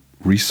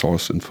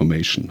resource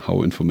information,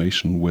 how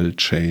information will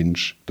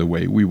change the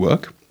way we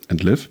work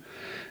and live.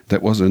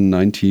 That was in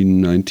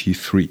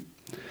 1993.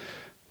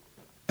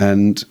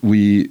 And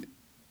we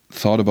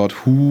thought about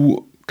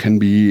who can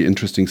be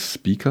interesting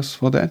speakers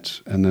for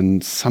that. And then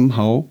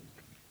somehow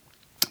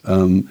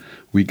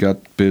we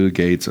got Bill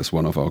Gates as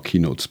one of our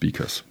keynote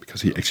speakers,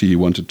 because he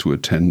wanted to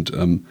attend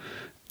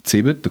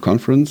CeBIT, the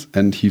conference,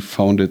 and he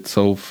found it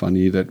so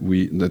funny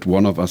that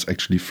one of us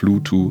actually flew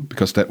to,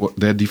 because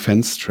their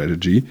defense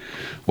strategy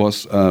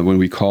was when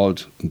we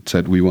called and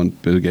said we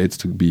want Bill Gates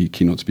to be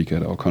keynote speaker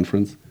at our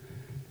conference.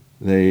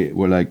 They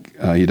were like,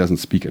 he doesn't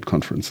speak at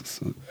conferences,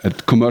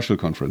 at commercial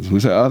conferences. We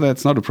said, oh,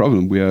 that's not a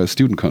problem. We are a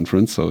student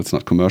conference, so it's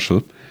not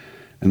commercial.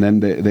 And then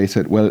they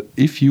said, well,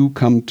 if you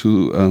come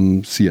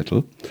to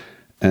Seattle,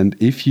 and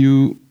if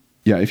you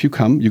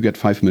come, you get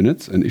 5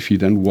 minutes, and if he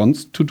then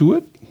wants to do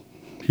it,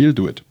 he'll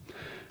do it.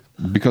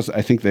 Because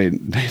I think they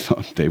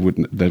thought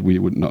that we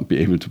would not be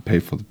able to pay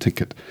for the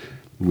ticket.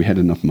 We had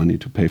enough money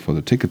to pay for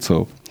the ticket,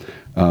 so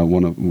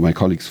one of my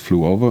colleagues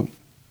flew over,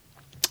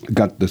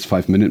 got this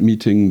 5-minute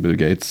meeting. Bill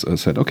Gates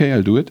said, okay,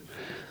 I'll do it.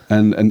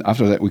 And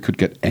after that, we could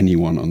get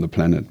anyone on the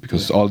planet,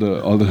 because all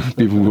the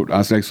people would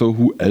ask, like, so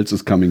who else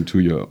is coming to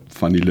your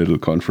funny little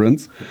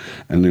conference?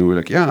 And they were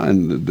like, yeah,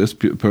 and this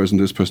person,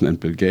 and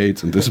Bill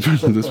Gates, and this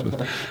person, this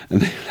person.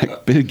 And they're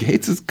like, Bill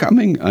Gates is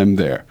coming, I'm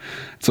there.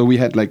 So we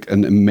had like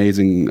an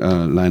amazing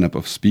lineup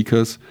of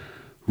speakers,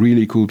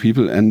 really cool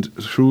people. And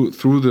through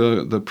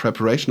the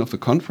preparation of the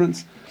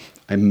conference,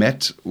 I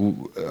met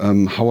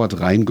Joerg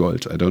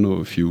Rheinboldt. I don't know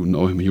if you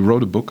know him. He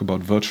wrote a book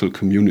about virtual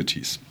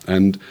communities.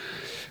 And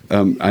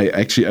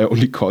I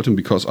only called him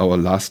because our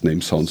last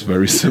name sounds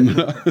very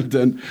similar.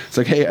 Then it's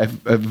like, hey, I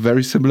have a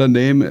very similar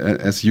name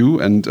as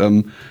you, and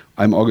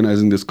I'm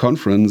organizing this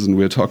conference, and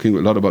we're talking a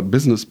lot about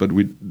business, but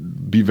we'd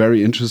be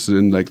very interested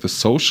in like the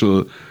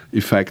social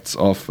effects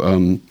of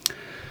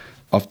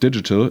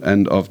digital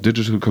and of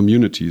digital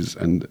communities.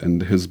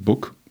 And his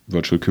book,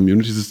 Virtual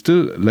Communities, is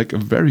still like a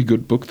very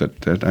good book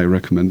that I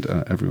recommend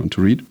everyone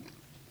to read.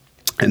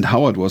 And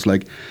Howard was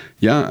like,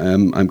 yeah,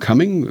 I'm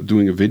coming,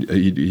 doing a video.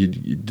 He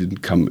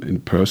didn't come in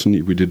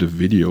person. We did a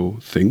video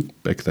thing.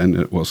 Back then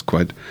it was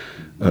quite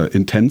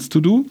intense to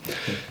do.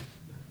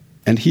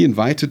 And he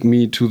invited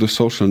me to the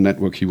social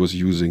network he was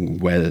using,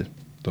 Well.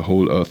 the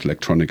whole Earth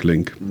electronic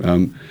link,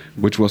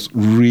 which was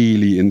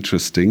really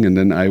interesting. And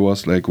then I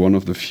was like one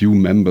of the few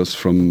members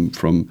from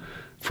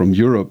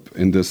Europe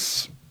in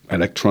this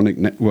electronic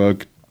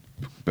network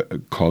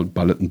called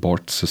Bulletin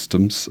Board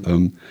Systems.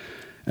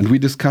 And we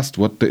discussed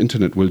what the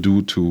internet will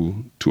do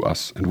to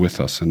us and with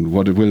us, and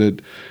what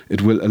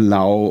it will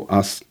allow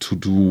us to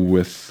do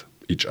with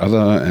each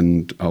other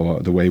and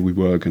the way we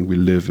work and we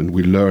live and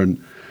we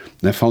learn.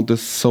 And I found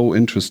this so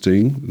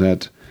interesting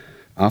that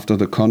after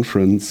the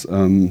conference,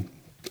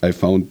 I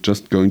found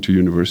just going to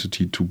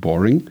university too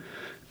boring.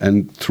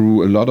 And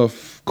through a lot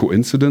of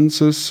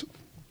coincidences,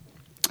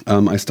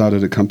 I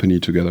started a company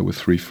together with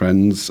 3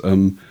 friends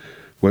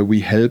where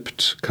we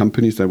helped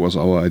companies, that was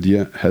our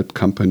idea, help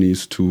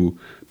companies to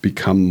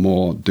become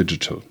more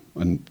digital.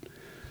 And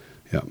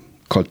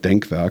called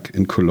Denkwerk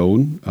in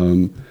Cologne.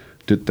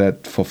 Did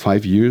that for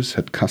 5 years,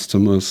 had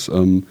customers,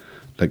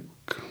 like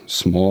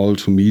small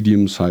to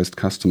medium-sized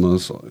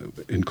customers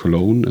in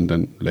Cologne and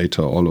then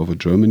later all over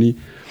Germany.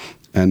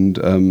 And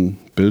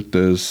built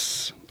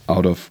this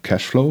out of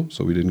cash flow,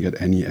 so we didn't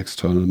get any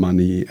external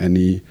money,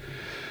 any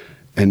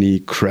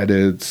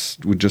credits.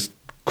 We just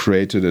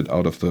created it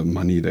out of the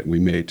money that we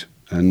made.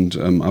 And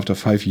after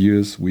 5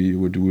 years, we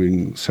were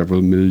doing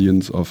several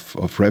millions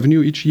of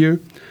revenue each year.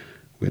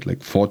 We had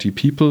like 40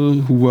 people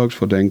who worked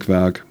for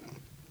Denkwerk.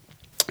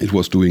 It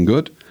was doing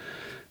good.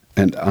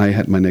 And I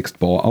had my next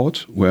bore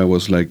out, where I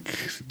was like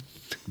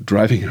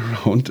driving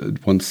around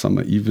one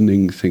summer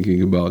evening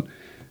thinking about,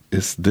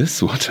 is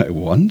this what I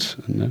want?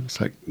 And I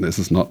was like, this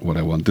is not what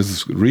I want. This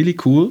is really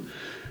cool,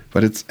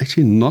 but it's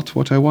actually not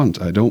what I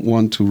want. I don't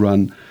want to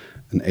run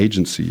an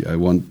agency. I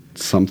want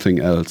something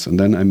else. And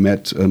then I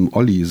met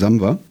Oliver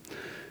Samwer,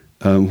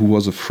 who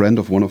was a friend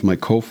of one of my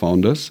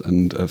co-founders.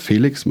 And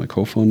Felix, my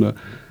co-founder,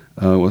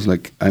 was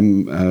like,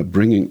 I'm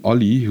bringing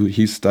Olli, who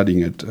he's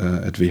studying at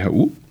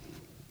WHU.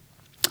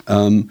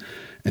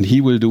 And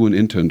he will do an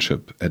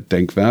internship at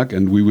Denkwerk,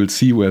 and we will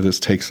see where this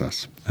takes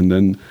us. And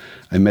then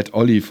I met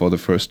Olli for the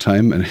first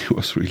time, and it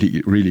was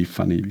really, really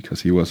funny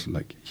because he was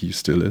like, he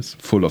still is,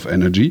 full of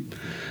energy.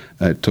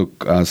 It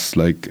took us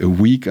like a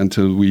week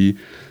until we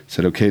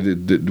said, okay,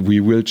 we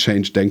will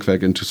change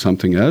Denkwerk into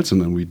something else. And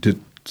then we did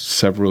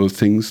several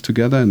things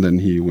together, and then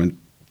he went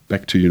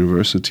back to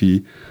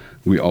university.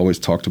 We always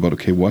talked about,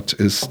 okay, what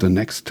is the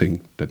next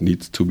thing that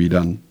needs to be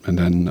done? And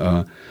then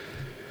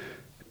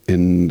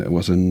it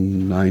was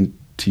in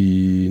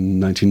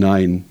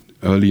 1999,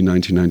 early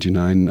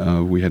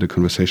 1999, we had a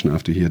conversation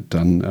after he had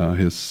done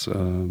his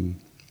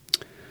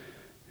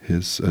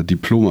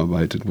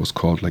Diplomarbeit, it was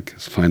called, like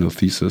his final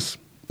thesis,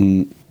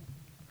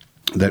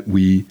 that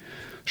we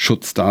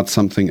should start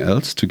something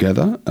else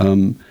together.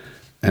 And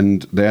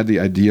there the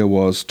idea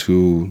was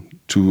to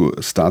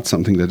start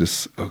something that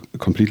is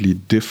completely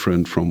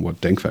different from what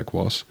Denkwerk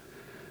was.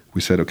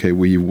 We said, okay,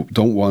 we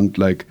don't want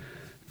like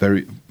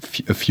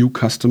a few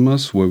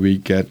customers where we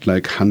get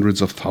like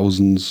hundreds of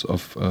thousands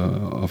of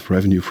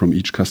revenue from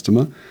each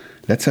customer.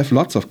 Let's have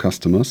lots of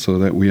customers so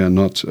that we are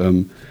not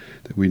that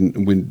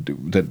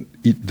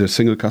the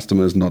single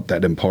customer is not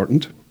that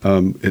important.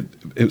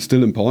 It's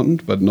still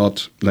important, but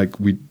not like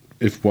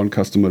if one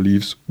customer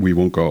leaves, we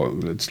won't go.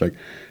 It's like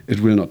it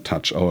will not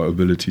touch our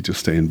ability to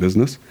stay in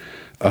business.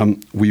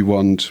 We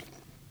want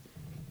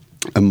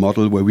a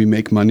model where we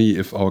make money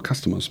if our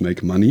customers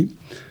make money.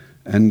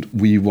 And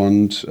we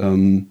want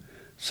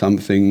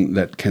something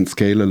that can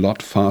scale a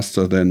lot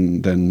faster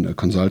than a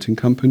consulting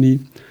company.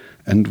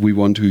 And we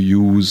want to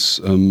use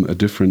a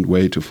different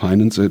way to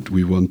finance it.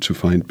 We want to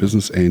find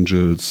business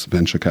angels,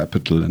 venture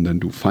capital, and then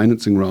do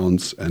financing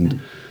rounds. And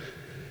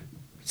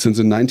since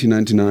in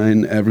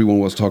 1999, everyone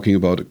was talking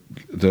about it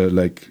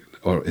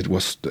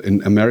was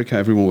in America,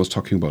 everyone was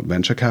talking about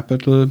venture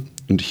capital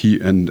and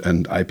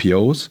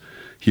IPOs.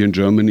 Here in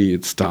Germany,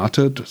 it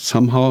started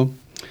somehow.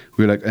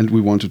 We're like, and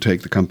we want to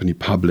take the company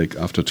public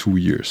after 2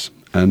 years.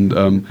 And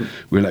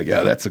we're like,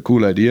 yeah, that's a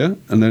cool idea.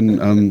 And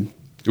then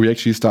we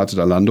actually started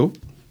Alando.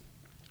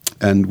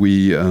 And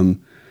we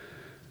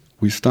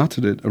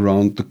started it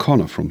around the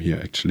corner from here,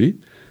 actually,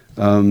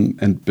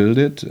 and built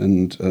it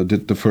and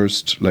did the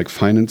first like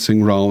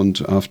financing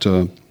round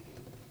after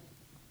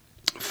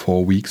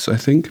 4 weeks, I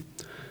think.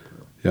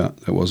 Yeah,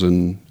 that was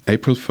on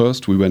April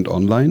 1st. We went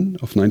online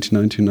of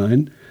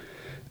 1999.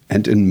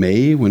 And in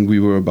May, when we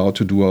were about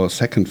to do our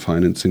second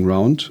financing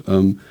round,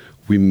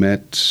 we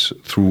met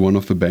through one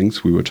of the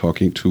banks we were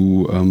talking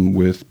to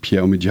with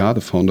Pierre Omidyar,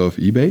 the founder of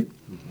eBay.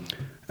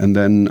 And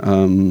then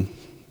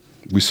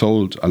we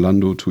sold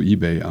Alando to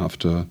eBay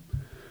after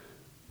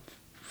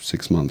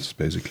 6 months,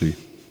 basically.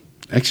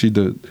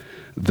 Actually,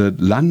 the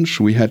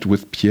lunch we had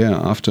with Pierre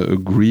after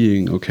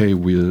agreeing, okay,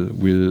 we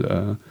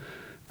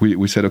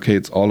said, okay,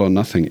 it's all or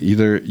nothing.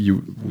 Either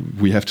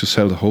we have to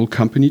sell the whole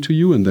company to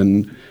you, and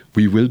then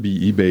we will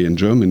be eBay in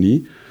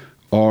Germany,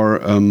 or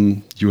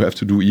you have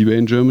to do eBay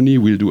in Germany,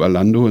 we'll do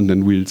Alando, and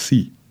then we'll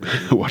see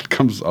what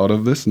comes out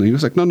of this. And he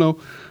was like, no,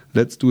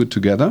 let's do it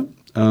together.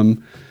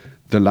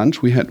 the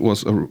lunch we had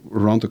was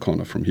around the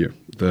corner from here,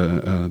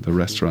 the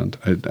restaurant.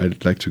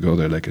 I'd like to go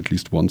there like at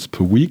least once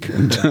per week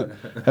and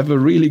have a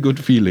really good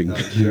feeling.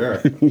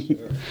 Sure.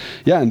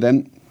 Yeah, and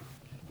then...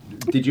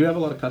 Did you have a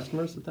lot of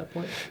customers at that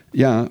point?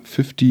 Yeah,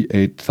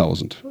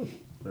 58,000. Oh,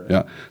 right.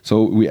 Yeah,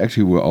 so we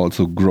actually were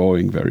also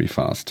growing very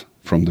fast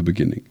from the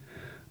beginning.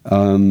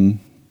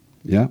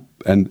 Yeah,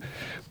 and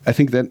I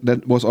think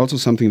that was also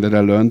something that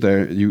I learned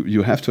there.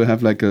 You have to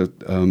have like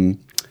an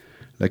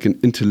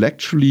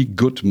intellectually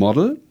good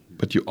model,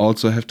 but you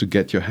also have to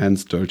get your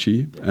hands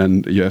dirty,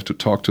 and you have to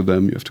talk to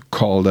them, you have to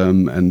call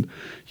them, and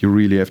you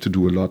really have to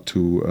do a lot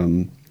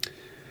to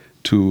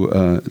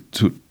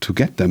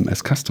get them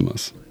as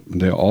customers.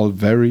 And they're all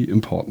very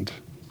important.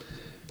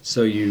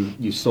 So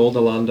you sold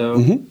Alando.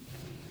 Mm-hmm.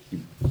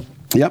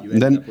 Yeah, You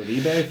ended up with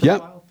eBay for a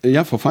while?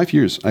 Yeah, for 5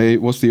 years. I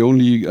was the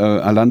only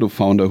Alando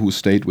founder who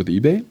stayed with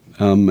eBay.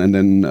 And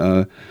then,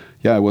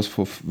 I was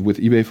with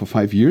eBay for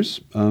 5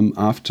 years.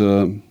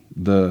 After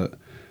the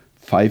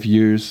 5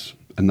 years,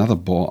 another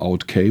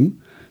bore-out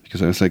came,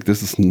 because I was like,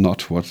 this is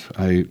not what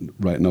I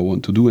right now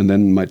want to do. And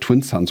then my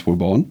twin sons were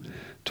born,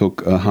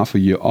 took half a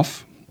year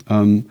off,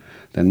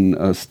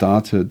 then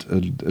started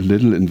a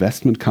little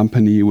investment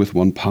company with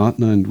one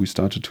partner, and we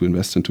started to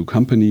invest in 2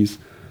 companies.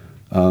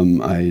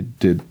 I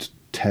did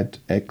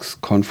TEDx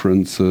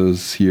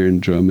conferences here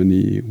in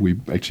Germany. We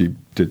actually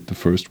did the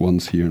first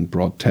ones here and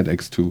brought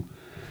TEDx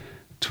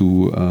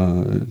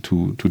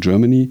to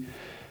Germany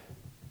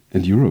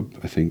and Europe,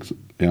 I think.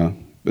 Yeah,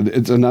 but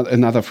it's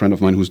another friend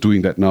of mine who's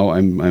doing that now.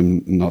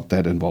 I'm not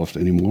that involved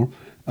anymore.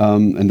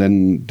 And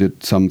then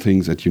did some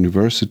things at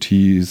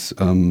universities.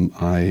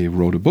 I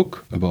wrote a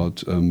book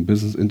about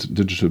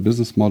digital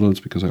business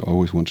models, because I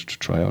always wanted to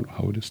try out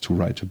how it is to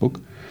write a book.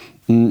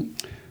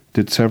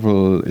 Did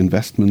several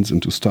investments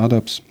into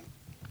startups.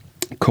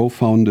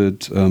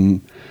 Co-founded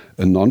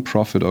a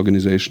non-profit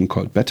organization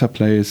called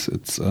Betterplace.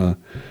 It's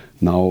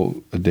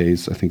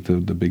nowadays, I think,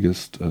 the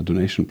biggest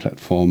donation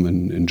platform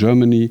in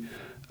Germany.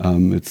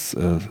 It's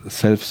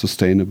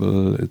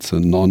self-sustainable. It's a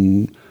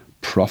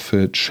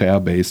non-profit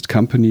share-based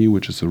company,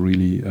 which is a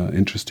really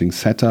interesting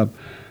setup.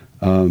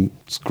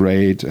 It's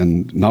great,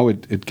 and now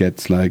it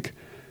gets like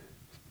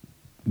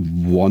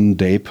 1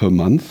 day per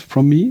month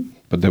from me,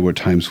 but there were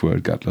times where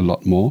it got a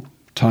lot more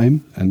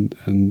time, and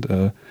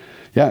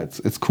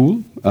it's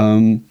cool.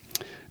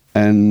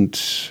 And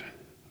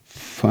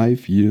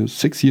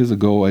 6 years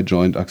ago, I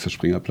joined Axel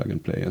Springer Plug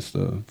and Play as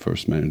the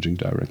first managing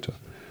director,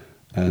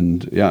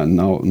 and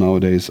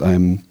nowadays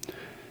I'm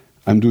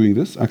doing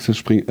this Axel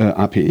Springer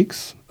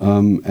APX,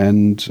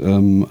 and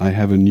I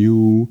have a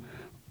new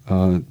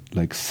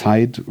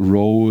side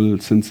role.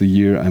 Since a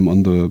year, I'm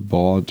on the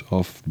board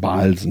of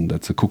Bahlsen.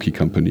 That's a cookie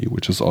company,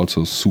 which is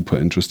also super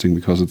interesting,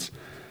 because it's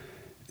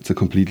a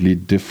completely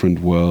different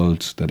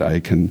world that I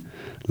can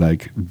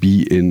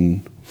be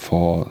in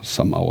for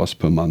some hours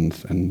per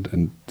month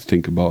and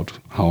think about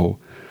how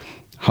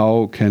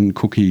can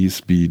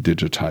cookies be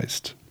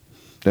digitized.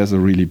 There's a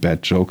really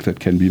bad joke that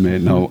can be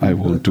made now. I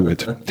won't do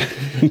it. I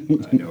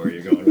know where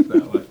you're going with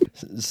that one.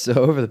 So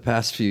over the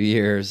past few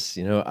years,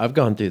 I've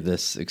gone through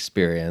this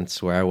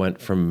experience where I went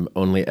from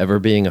only ever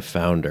being a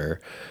founder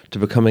to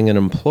becoming an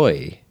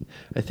employee.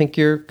 I think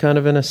you're kind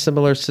of in a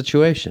similar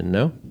situation,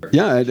 no?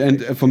 Yeah,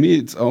 and for me,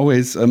 it's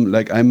always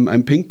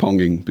I'm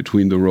ping-ponging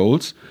between the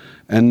roles.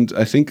 And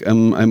I think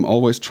I'm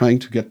always trying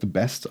to get the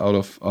best out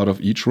of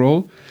each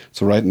role.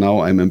 So right now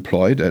I'm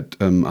employed at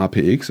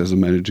APX as a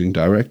managing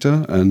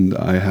director, and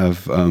I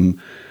have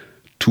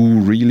 2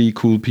 really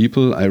cool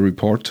people I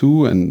report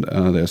to. And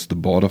there's the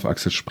board of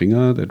Axel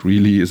Springer that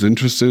really is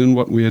interested in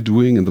what we are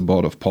doing, and the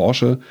board of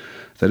Porsche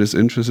that is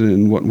interested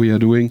in what we are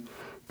doing.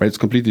 But it's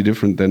completely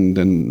different than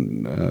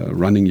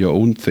running your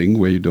own thing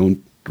where you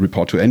don't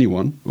report to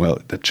anyone. Well,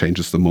 that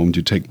changes the moment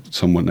you take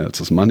someone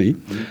else's money.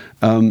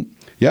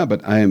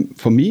 But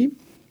for me,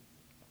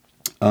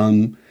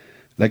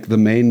 the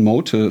main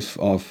motive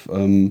of,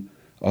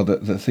 or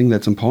the thing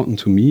that's important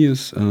to me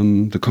is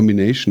the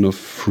combination of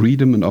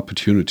freedom and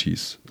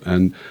opportunities.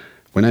 And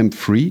when I'm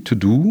free to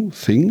do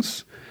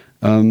things,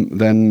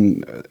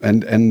 then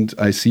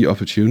I see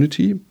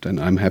opportunity, then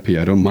I'm happy.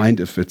 I don't mind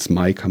if it's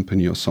my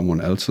company or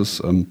someone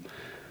else's,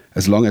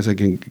 as long as I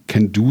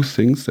can do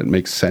things that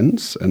make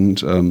sense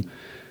and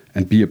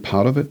be a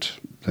part of it.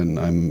 Then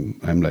I'm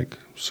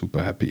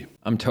super happy.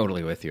 I'm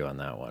totally with you on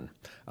that one.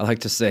 I like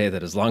to say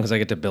that as long as I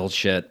get to build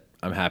shit,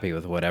 I'm happy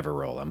with whatever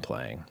role I'm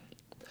playing.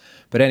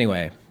 But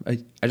anyway,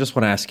 I just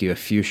want to ask you a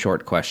few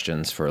short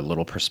questions for a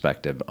little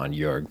perspective on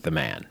Joerg the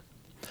man.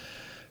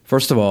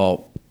 First of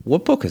all,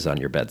 what book is on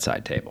your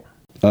bedside table?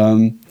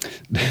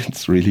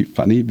 It's really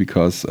funny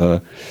because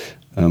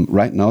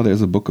right now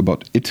there's a book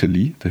about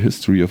Italy, the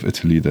history of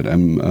Italy, that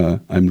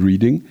I'm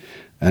reading.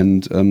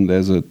 And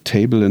there's a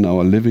table in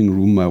our living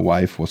room. My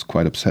wife was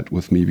quite upset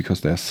with me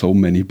because there are so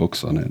many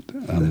books on it.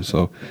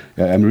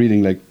 I'm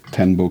reading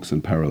 10 books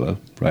in parallel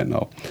right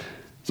now.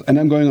 And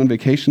I'm going on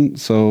vacation,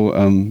 so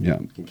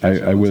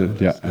I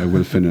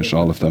will finish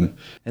all of them.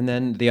 And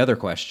then the other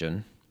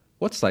question,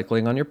 what's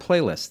cycling on your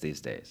playlist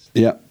these days?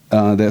 Yeah,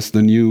 There's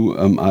the new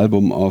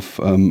album of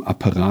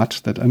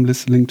Apparat that I'm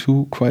listening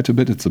to quite a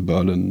bit. It's a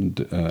Berlin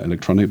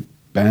electronic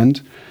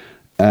band.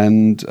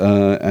 And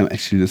I'm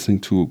actually listening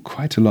to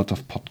quite a lot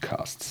of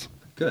podcasts.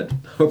 Good.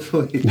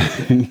 Hopefully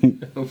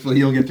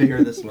you'll get to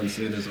hear this one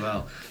soon as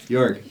well.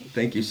 Joerg,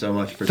 thank you so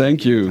much for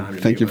Thank you.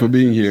 Thank you for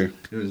being here.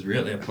 It was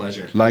really a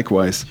pleasure.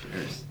 Likewise.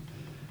 Cheers.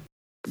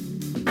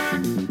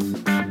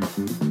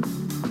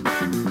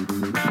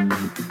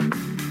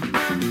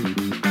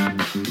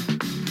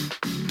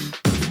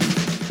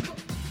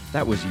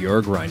 That was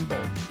Joerg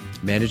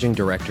Rheinboldt, Managing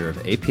Director of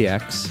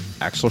APX,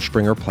 Axel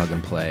Springer Plug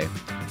and Play,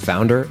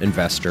 founder,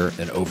 investor,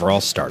 and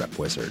overall startup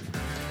wizard.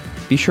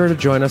 Be sure to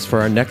join us for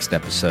our next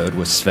episode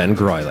with Sven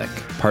Greulich,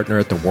 partner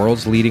at the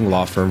world's leading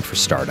law firm for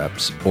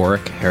startups,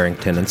 Orrick,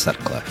 Harrington, and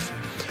Sutcliffe.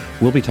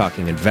 We'll be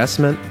talking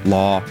investment,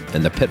 law,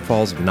 and the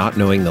pitfalls of not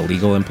knowing the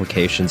legal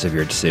implications of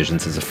your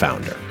decisions as a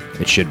founder.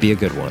 It should be a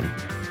good one.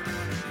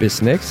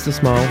 Bis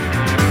nächstes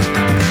Mal.